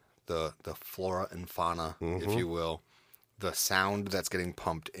foliage, the flora and fauna, if you will, the sound that's getting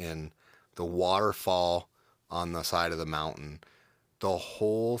pumped in, the waterfall on the side of the mountain, the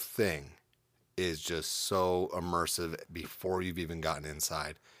whole thing is just so immersive before you've even gotten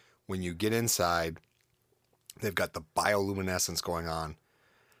inside. When you get inside, they've got the bioluminescence going on.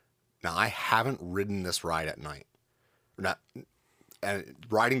 Now, I haven't ridden this ride at night. And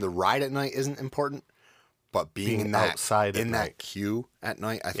riding the ride at night isn't important, but being in that outside in that queue at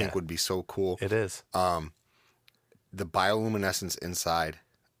night, I think would be so cool. It is. The bioluminescence inside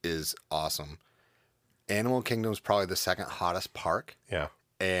is awesome. Animal Kingdom is probably the second hottest park. Yeah.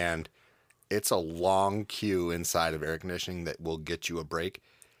 And it's a long queue inside of air conditioning that will get you a break.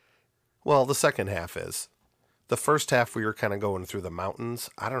 Well, the second half is. The first half we were kind of going through the mountains.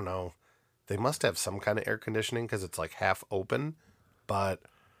 I don't know. They must have some kind of air conditioning because it's like half open, but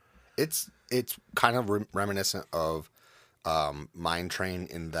it's kind of reminiscent of Mine Train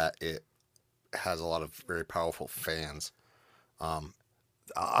in that it has a lot of very powerful fans.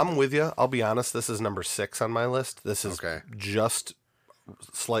 I'm with you. I'll be honest. This is number 6 on my list. This is just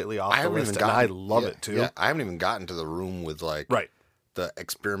slightly off the list, and I love it too. Yeah, I haven't even gotten to the room with the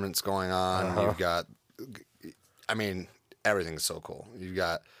experiments going on. You've got, I mean, everything's so cool. You've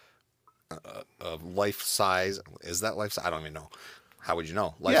got a life size. Is that life size? I don't even know. How would you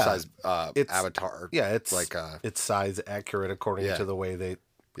know? Life size avatar. Yeah, it's like it's size accurate according to the way they,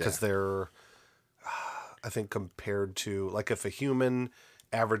 because they're, I think compared to like if a human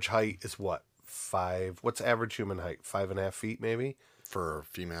average height is what 5. What's average human height? 5.5 feet maybe for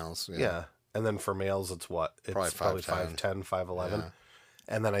females. Yeah, and then for males it's what? It's probably 5'10", 5'11", yeah.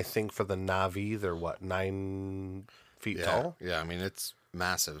 And then I think for the Na'vi they're what 9 feet tall. Yeah, I mean it's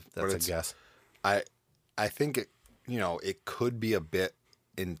massive. That's a guess. I think it. It could be a bit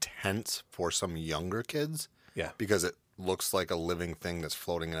intense for some younger kids. Yeah. Because it looks like a living thing that's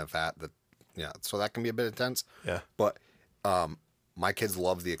floating in a vat. So that can be a bit intense. Yeah. But my kids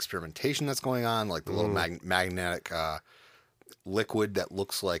love the experimentation that's going on, like the little magnetic liquid that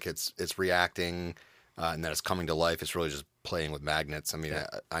looks like it's reacting. and that it's coming to life. It's really just playing with magnets. I mean,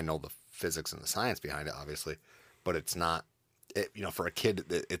 I know the physics and the science behind it, obviously, but it's not, for a kid,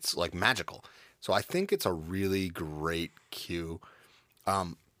 it's like magical. So I think it's a really great cue.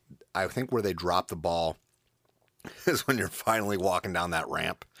 I think where they drop the ball is when you're finally walking down that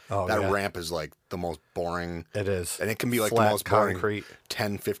ramp. Oh, that ramp is like the most boring. It is. And it can be like Flat the most boring concrete.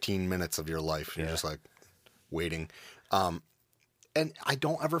 10, 15 minutes of your life. You're just like waiting. And I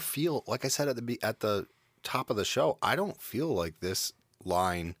don't ever feel, like I said at the top of the show, I don't feel like this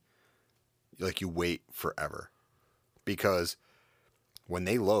line, like you wait forever. Because when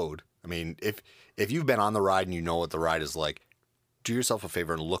they load, I mean, if you've been on the ride and you know what the ride is like, do yourself a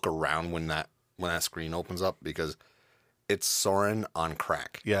favor and look around when that screen opens up, because it's Soarin' on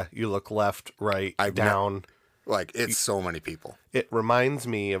crack. Yeah, you look left, right, down. Like, it's so many people. It reminds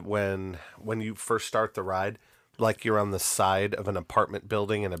me of when you first start the ride, like you're on the side of an apartment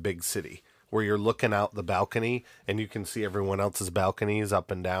building in a big city, where you're looking out the balcony and you can see everyone else's balconies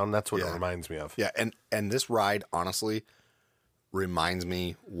up and down. That's what it reminds me of. Yeah, and this ride, honestly, reminds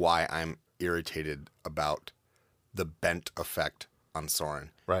me why I'm irritated about the bent effect on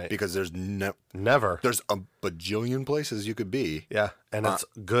Soarin'. Right. Because there's never. There's a bajillion places you could be. Yeah, and it's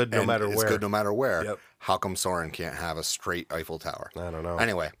good no matter where. It's good no matter where. Yep. How come Soarin' can't have a straight Eiffel Tower? I don't know.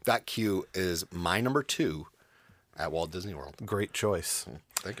 Anyway, that cue is my number 2 at Walt Disney World. Great choice.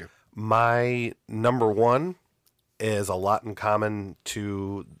 Thank you. My number 1 is a lot in common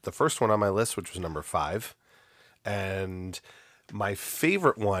to the first one on my list, which was number 5. And my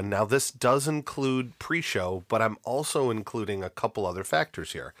favorite one, now this does include pre-show, but I'm also including a couple other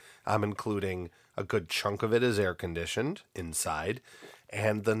factors here. I'm including a good chunk of it is air-conditioned inside,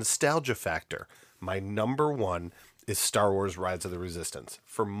 and the nostalgia factor. My number 1 is Star Wars Rise of the Resistance,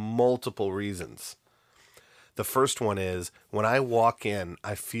 for multiple reasons. The first one is, when I walk in,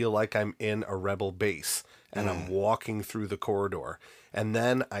 I feel like I'm in a rebel base, and I'm walking through the corridor. And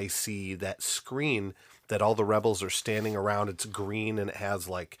then I see that screen that all the rebels are standing around. It's green, and it has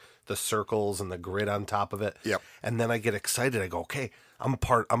like the circles and the grid on top of it. Yep. And then I get excited. I go, okay, I'm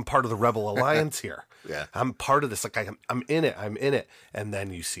part of the Rebel Alliance here. Yeah. I'm part of this. Like I'm in it. I'm in it. And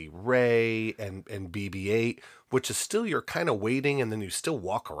then you see Rey and BB-8, which is still, you're kind of waiting, and then you still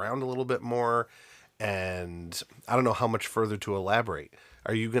walk around a little bit more. And I don't know how much further to elaborate.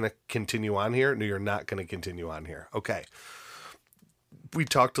 Are you going to continue on here? No, you're not going to continue on here. Okay. We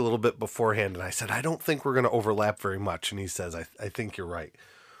talked a little bit beforehand, and I said, I don't think we're going to overlap very much. And he says, I think you're right.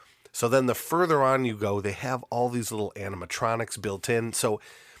 So then the further on you go, they have all these little animatronics built in. So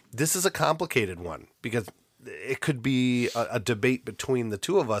this is a complicated one, because it could be a debate between the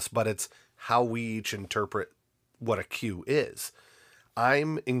two of us, but it's how we each interpret what a cue is.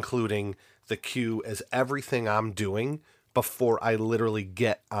 I'm including the cue as everything I'm doing before I literally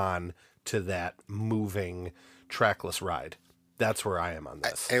get on to that moving trackless ride. That's where I am on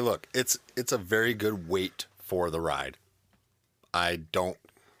this. Hey, look, it's a very good wait for the ride. I don't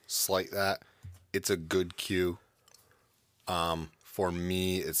slight that. It's a good cue. For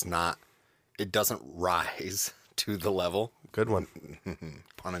me, it doesn't rise to the level. Good one.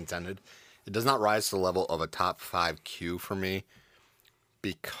 Pun intended. It does not rise to the level of a top 5 cue for me,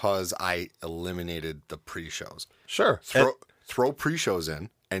 because I eliminated the pre-shows. Sure. Throw pre-shows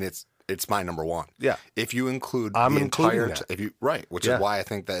in, and it's my number 1. Yeah. If you include I'm the including entire, that. Which is why I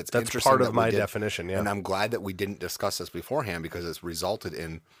think that it's that's interesting. part of that my we did, definition. Yeah. And I'm glad that we didn't discuss this beforehand, because it's resulted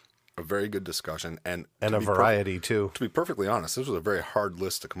in a very good discussion and a variety too. To be perfectly honest, this was a very hard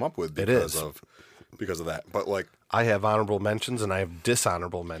list to come up with because of that. But like, I have honorable mentions and I have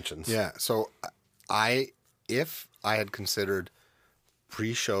dishonorable mentions. Yeah. So if I had considered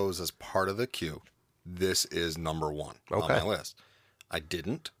pre-shows as part of the queue, this is number 1 on my list. I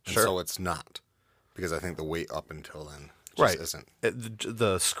didn't, and so it's not, because I think the wait up until then just isn't.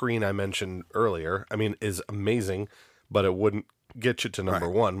 The screen I mentioned earlier, I mean, is amazing, but it wouldn't get you to number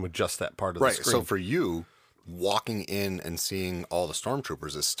 1 with just that part of the screen. So for you, walking in and seeing all the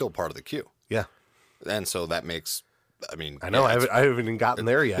stormtroopers is still part of the queue. Yeah. And so that makes, I know, I haven't even gotten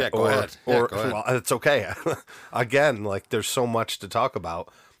there yet. Yeah, go ahead. Well, it's okay. Again, like, there's so much to talk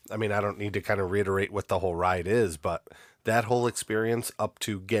about. I mean, I don't need to kind of reiterate what the whole ride is, but that whole experience up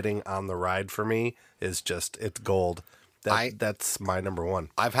to getting on the ride for me is just, it's gold. That's my number 1.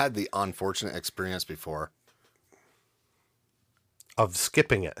 I've had the unfortunate experience before. Of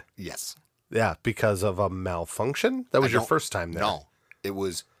skipping it. Yes. Yeah, because of a malfunction? That was your first time there. No. It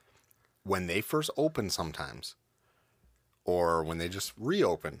was when they first open sometimes, or when they just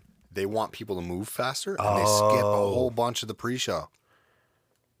reopen, they want people to move faster, and they skip a whole bunch of the pre-show.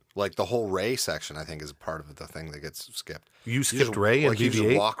 Like the whole Rey section, I think, is part of the thing that gets skipped. You skipped Rey and BB-8? You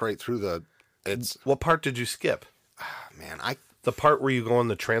just walk right through It's What part did you skip? man, The part where you go on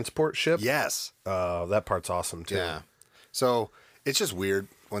the transport ship? yes. That part's awesome, too. Yeah. So it's just weird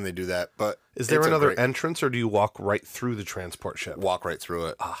when they do that, but Is there it's a another great- entrance, or do you walk right through the transport ship? walk right through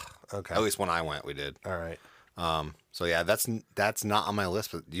it? Okay. At least when I went, we did. All right. So yeah, that's not on my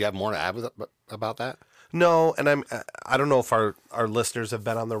list. But do you have more to add about that? No, and I don't know if our listeners have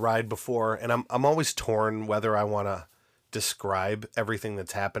been on the ride before, and I'm always torn whether I want to describe everything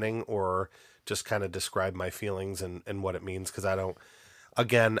that's happening or just kind of describe my feelings and what it means, because I don't.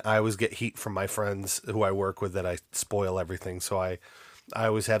 Again, I always get heat from my friends who I work with that I spoil everything, so I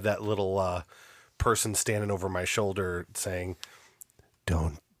always have that little person standing over my shoulder saying,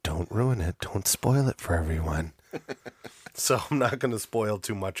 "Don't ruin it. Don't spoil it for everyone." So I'm not going to spoil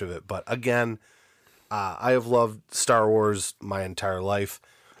too much of it, but again. I have loved Star Wars my entire life.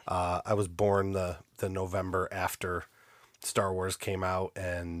 I was born the November after Star Wars came out,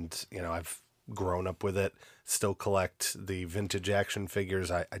 and I've grown up with it. Still collect the vintage action figures.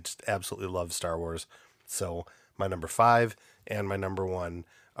 I just absolutely love Star Wars. So my number 5 and my number 1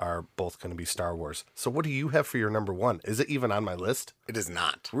 are both going to be Star Wars. So what do you have for your number 1? Is it even on my list? It is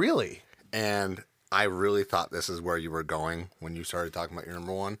not. Really? And I really thought this is where you were going when you started talking about your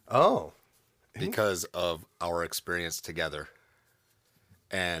number 1. Oh. Because of our experience together.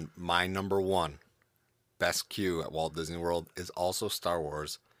 And my number 1 best queue at Walt Disney World is also Star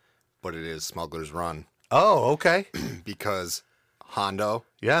Wars, but it is Smuggler's Run. Oh, okay. Because Hondo.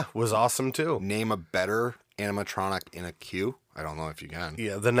 Yeah, was awesome too. Name a better animatronic in a queue. I don't know if you can.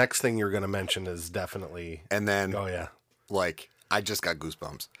 Yeah, the next thing you're going to mention is definitely... And then, oh, yeah. like, I just got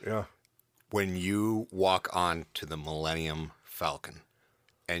goosebumps. Yeah. When you walk on to the Millennium Falcon,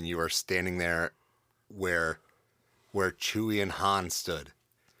 and you are standing there where Chewie and Han stood.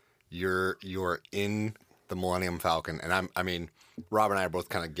 You're in the Millennium Falcon, and I mean, Rob and I are both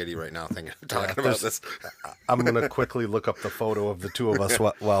kind of giddy right now talking about this. I'm gonna quickly look up the photo of the two of us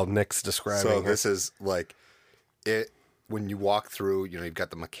while Nick's describing. So it. this is like it when you walk through. You've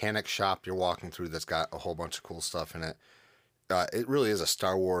got the mechanic shop you're walking through that's got a whole bunch of cool stuff in it. It really is a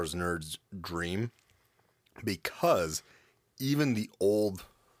Star Wars nerd's dream, because even the old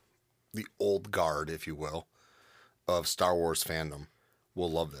guard, if you will, of Star Wars fandom will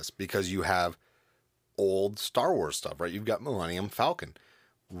love this, because you have old Star Wars stuff, right? You've got Millennium Falcon.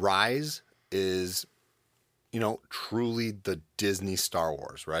 Rise is, truly the Disney Star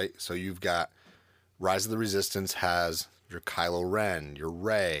Wars, right? So you've got Rise of the Resistance has your Kylo Ren, your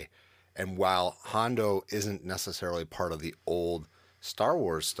Rey, and while Hondo isn't necessarily part of the old Star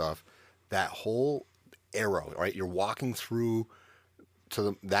Wars stuff, that whole era, right? You're walking through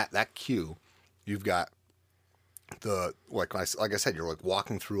to that queue, you've got the like I said, you're like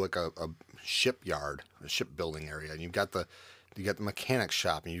walking through like a shipyard, a shipbuilding area, and you got the mechanic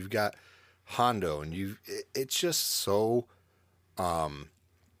shop, and you've got Hondo, and it's just so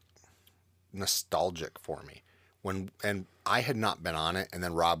nostalgic for me. And I had not been on it, and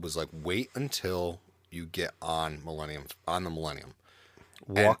then Rob was like, "Wait until you get on the Millennium."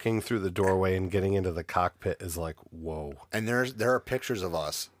 Walking through the doorway and getting into the cockpit is like, whoa. And there are pictures of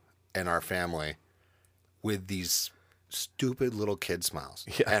us and our family with these stupid little kid smiles.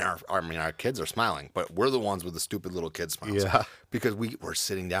 Yeah. And our kids are smiling, but we're the ones with the stupid little kid smiles. Yeah. Because we're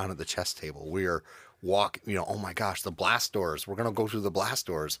sitting down at the chess table. We are walking, oh my gosh, the blast doors. We're going to go through the blast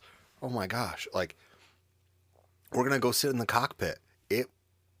doors. Oh my gosh. Like, we're going to go sit in the cockpit.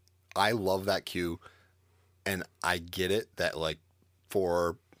 I love that queue, and I get it that, like,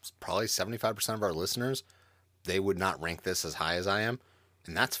 for probably 75% of our listeners, they would not rank this as high as I am.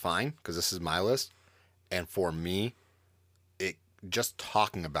 And that's fine, because this is my list. And for me, just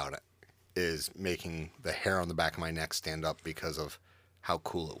talking about it is making the hair on the back of my neck stand up because of how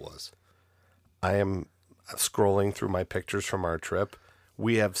cool it was. I am scrolling through my pictures from our trip.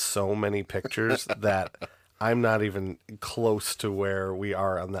 We have so many pictures that I'm not even close to where we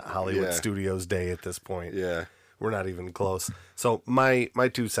are on that Hollywood Studios day at this point. Yeah. We're not even close. So my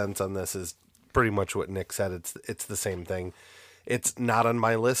 2 cents on this is pretty much what Nick said. It's the same thing. It's not on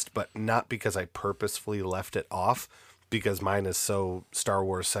my list, but not because I purposefully left it off, because mine is so Star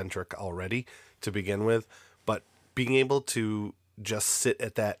Wars centric already to begin with. But being able to just sit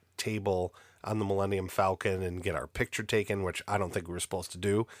at that table on the Millennium Falcon and get our picture taken, which I don't think we were supposed to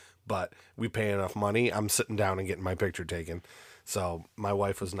do, but we pay enough money. I'm sitting down and getting my picture taken. So my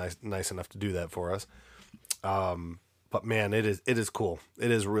wife was nice enough to do that for us. But man, it is cool.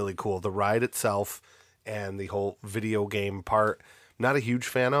 It is really cool. The ride itself and the whole video game part, not a huge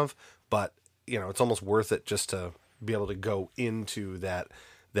fan of, but it's almost worth it just to be able to go into that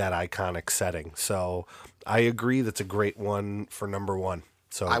iconic setting. So I agree, that's a great one for number 1.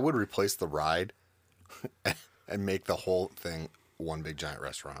 So I would replace the ride and make the whole thing one big giant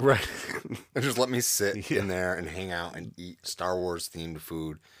restaurant. right. And just let me sit in there and hang out and eat Star Wars themed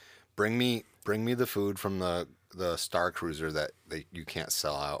food. Bring me the food from the Star Cruiser that you can't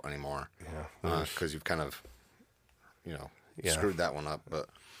sell out anymore. Yeah. Because you've kind of, screwed that one up. But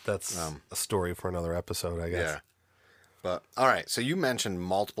That's a story for another episode, I guess. yeah. But all right, so you mentioned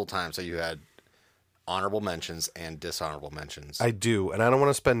multiple times that you had honorable mentions and dishonorable mentions. I do, and I don't want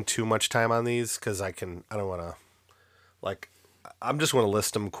to spend too much time on these because I don't want to, I'm just going to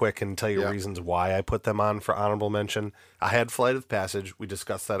list them quick and tell you reasons why I put them on for honorable mention. I had Flight of Passage. We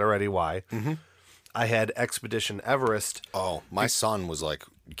discussed that already, why. Mm-hmm. I had Expedition Everest. Oh, my son was like,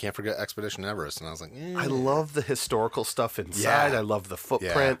 you can't forget Expedition Everest. And I was like, I love the historical stuff inside. Yeah. I love the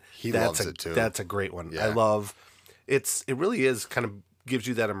footprint. Yeah, he loves it too. That's a great one. Yeah. I love it really is kind of gives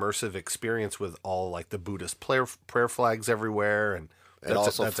you that immersive experience with all like the Buddhist prayer flags everywhere, and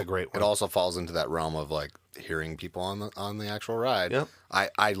that's a great one. It also falls into that realm of like hearing people on the actual ride. Yep.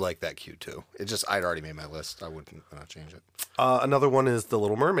 I like that cue too. I'd already made my list. I wouldn't change it. Another one is The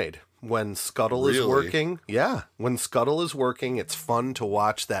Little Mermaid. When Scuttle is working, when Scuttle is working, it's fun to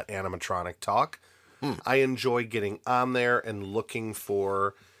watch that animatronic talk. I enjoy getting on there and looking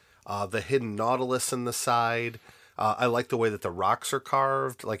for the hidden Nautilus in the side. I like the way that the rocks are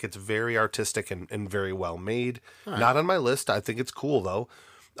carved. Like, it's very artistic and very well made. Right. Not on my list. I think it's cool, though.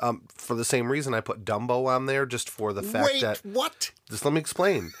 For the same reason, I put Dumbo on there, just for the fact that... what? Just let me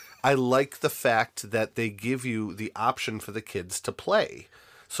explain. I like the fact that they give you the option for the kids to play.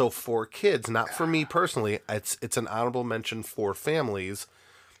 So for kids, not for me personally, it's an honorable mention for families,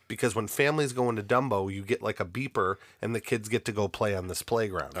 because when families go into Dumbo, you get like a beeper, and the kids get to go play on this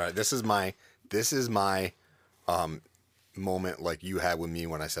playground. All right, this is my moment like you had with me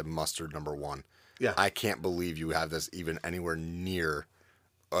when I said mustard number one. Yeah. I can't believe you have this even anywhere near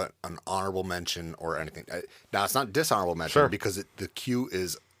an honorable mention or anything. Now, it's not dishonorable mention because the queue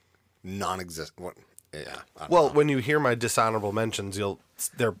is non-existent. Yeah. Well, when you hear my dishonorable mentions,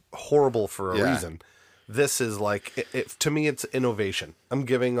 they're horrible for a reason. This is like, to me, it's innovation. I'm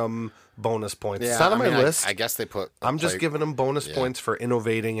giving them bonus points. Yeah, it's not on my list. I guess they put... I'm just giving them bonus points for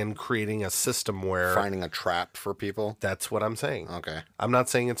innovating and creating a system where... Finding a trap for people? That's what I'm saying. Okay. I'm not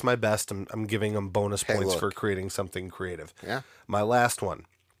saying it's my best. I'm giving them bonus points for creating something creative. Yeah. My last one.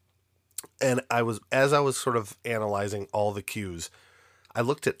 And as I was sort of analyzing all the queues, I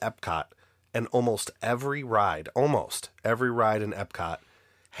looked at Epcot, and almost every ride in Epcot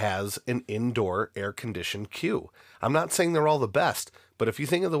has an indoor air-conditioned queue. I'm not saying they're all the best, but if you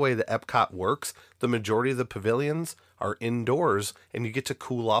think of the way that Epcot works, the majority of the pavilions are indoors, and you get to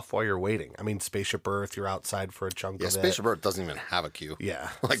cool off while you're waiting. I mean, Spaceship Earth, you're outside for a chunk of it. Yeah, Spaceship Earth doesn't even have a queue. Yeah.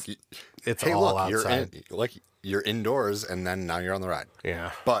 Like, it's all outside. You're indoors, and then now you're on the ride.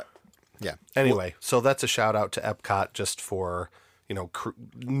 Yeah. But, yeah. Anyway, so that's a shout-out to Epcot just for,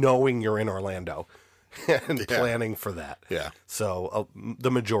 knowing you're in Orlando. And planning for that. Yeah. So the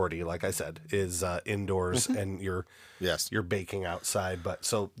majority, like I said, is indoors, and you're baking outside. But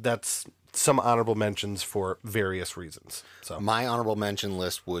so that's some honorable mentions for various reasons. So my honorable mention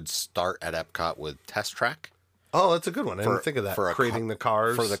list would start at Epcot with Test Track. Oh, that's a good one. I didn't think of that. For creating the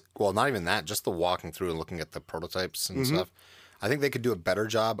cars. Well, not even that, just the walking through and looking at the prototypes and stuff. I think they could do a better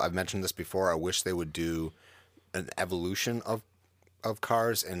job. I've mentioned this before. I wish they would do an evolution of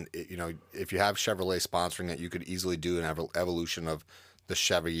cars, and if you have Chevrolet sponsoring it, you could easily do an evolution of the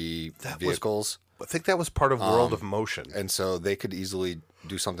Chevy vehicles. I think that was part of World of Motion, and so they could easily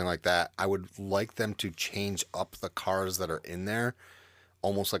do something like that. I would like them to change up the cars that are in there,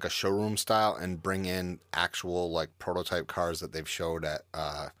 almost like a showroom style, and bring in actual like prototype cars that they've showed at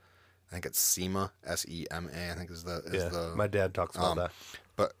I think it's SEMA, SEMA, I think is the my dad talks about that.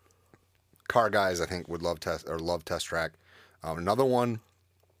 But car guys, I think, would love Test Track. Another one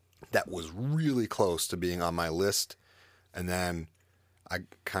that was really close to being on my list, and then I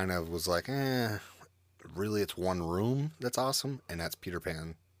kind of was like, really, it's one room that's awesome, and that's Peter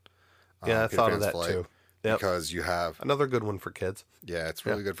Pan. I thought of that too. Yep. Because you have... Another good one for kids. Yeah, it's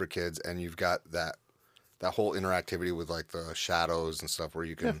really good for kids, and you've got that whole interactivity with like the shadows and stuff where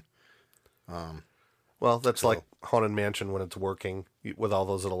you can... Well, that's like Haunted Mansion when it's working with all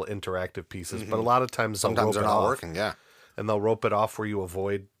those little interactive pieces, but a lot of times they're not working, and they'll rope it off where you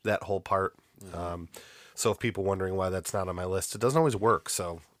avoid that whole part. So if people wondering why that's not on my list, it doesn't always work.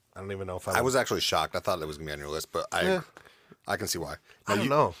 So I don't even know if I was actually shocked. I thought it was going to be on your list, but I can see why. Now, I don't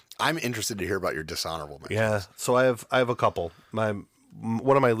know. I'm interested to hear about your dishonorable mentions. Yeah. So I have a couple. One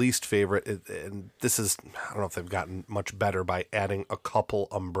of my least favorite, and this is, I don't know if they've gotten much better by adding a couple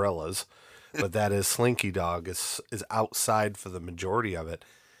umbrellas, but that is Slinky Dog is outside for the majority of it.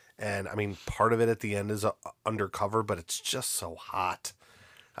 And I mean, part of it at the end is undercover, but it's just so hot.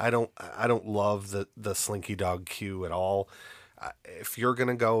 I don't love the Slinky Dog queue at all. If you're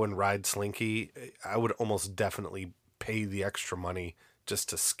gonna go and ride Slinky, I would almost definitely pay the extra money just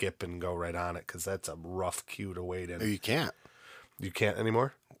to skip and go right on it, because that's a rough queue to wait in. You can't. You can't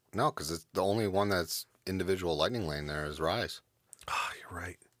anymore? No, because it's the only one that's individual lightning lane there is Rise. Oh, you're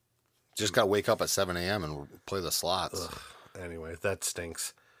right. Just got to wake up at 7 a.m. and play the slots. Ugh. Anyway, that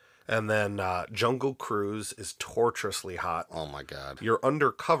stinks. And then Jungle Cruise is torturously hot. Oh, my God. You're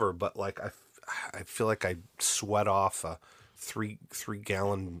undercover, but like I feel like I sweat off 3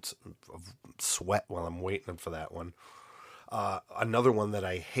 gallons of sweat while I'm waiting for that one. Another one that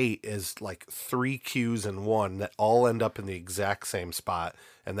I hate is like 3 queues in one that all end up in the exact same spot,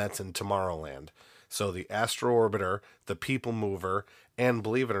 and that's in Tomorrowland. So the Astro Orbiter, the People Mover, and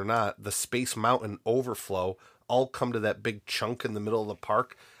believe it or not, the Space Mountain Overflow all come to that big chunk in the middle of the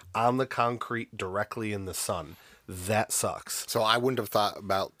park on the concrete directly in the sun. That sucks. So I wouldn't have thought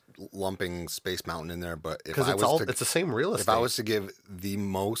about lumping Space Mountain in there, but if Because I was it's the same real estate. if I was to give the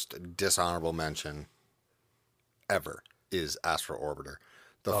most dishonorable mention ever is Astro Orbiter.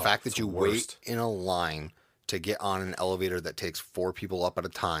 The fact that you wait in a line to get on an elevator that takes 4 people up at a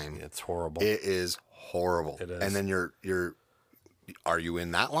time. It's horrible. It is horrible. It is. And then are you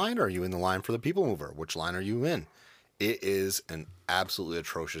in that line, or are you in the line for the People Mover? Which line are you in? It is an absolutely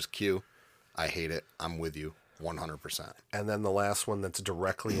atrocious queue. I hate it. I'm with you 100%. And then the last one that's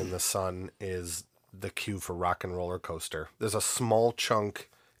directly in the sun is the queue for Rock and Roller Coaster. There's a small chunk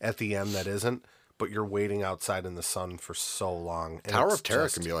at the end that isn't, but you're waiting outside in the sun for so long. And Tower of Terror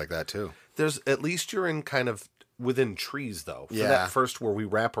can be like that too. There's at least you're in kind of within trees though. For Yeah. that first where we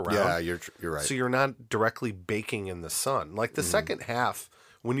wrap around. Yeah, you're right. So you're not directly baking in the sun. Like the second half,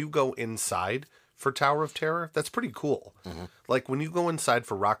 when you go inside for Tower of Terror, that's pretty cool. Like when you go inside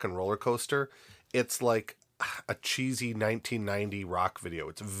for Rock and Roller Coaster, it's like a cheesy 1990 rock video.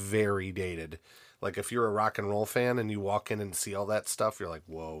 It's very dated. Like if you're a rock and roll fan and you walk in and see all that stuff, you're like,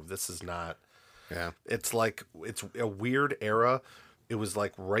 whoa, this is not. Yeah. It's like, it's a weird era. It was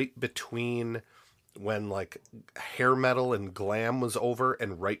like right between when like hair metal and glam was over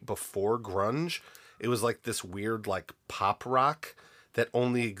and right before grunge. It was like this weird like pop rock that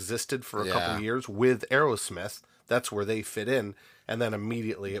only existed for a couple of years with Aerosmith. That's where they fit in. And then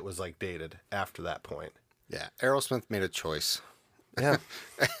immediately it was like dated after that point. Yeah. Aerosmith made a choice. Yeah.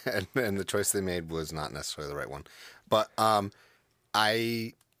 and the choice they made was not necessarily the right one. But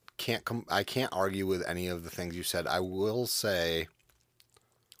I can't argue with any of the things you said. I will say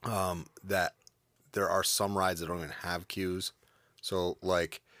that there are some rides that don't even have queues. So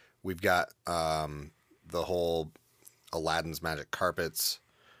like we've got the whole Aladdin's Magic Carpets,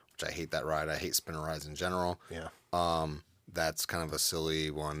 which I hate that ride. I hate spinner rides in general. Yeah. That's kind of a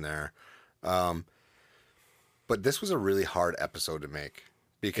silly one there. But this was a really hard episode to make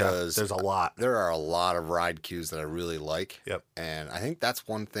because there's a lot. There are a lot of ride queues that I really like. Yep. And I think that's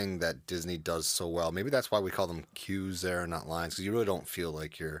one thing that Disney does so well. Maybe that's why we call them queues there, not lines, because you really don't feel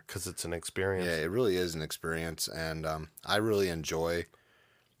like you're... Because it's an experience. Yeah, it really is an experience. And I really enjoy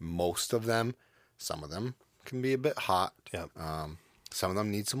most of them. Some of them can be a bit hot. Yep. Some of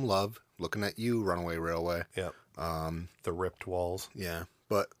them need some love. Looking at you, Runaway Railway. Yep. The ripped walls. Yeah.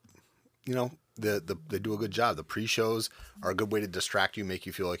 But, you know... They do a good job. The pre-shows are a good way to distract you, make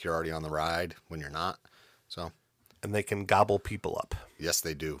you feel like you're already on the ride when you're not. So, and they can gobble people up. Yes,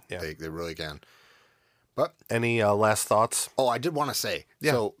 they do. Yeah. They really can. But any last thoughts? Oh, I did want to say.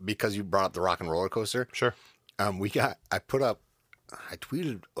 Yeah. So, because you brought up the Rock and Roller Coaster, sure. I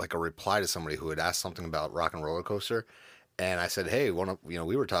tweeted like a reply to somebody who had asked something about Rock and Roller Coaster, and I said, "Hey, we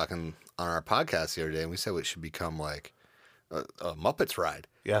were talking on our podcast the other day, and we said it should become like a Muppets ride."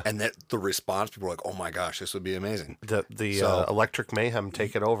 Yeah. And that the response, people were like, "Oh my gosh, this would be amazing." The Electric Mayhem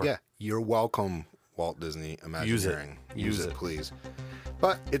take it over. Yeah. You're welcome, Walt Disney Imagineering. Use it, please.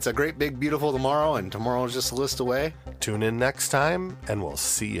 But it's a great, big, beautiful tomorrow, and tomorrow is just a list away. Tune in next time, and we'll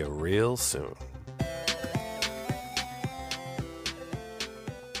see you real soon.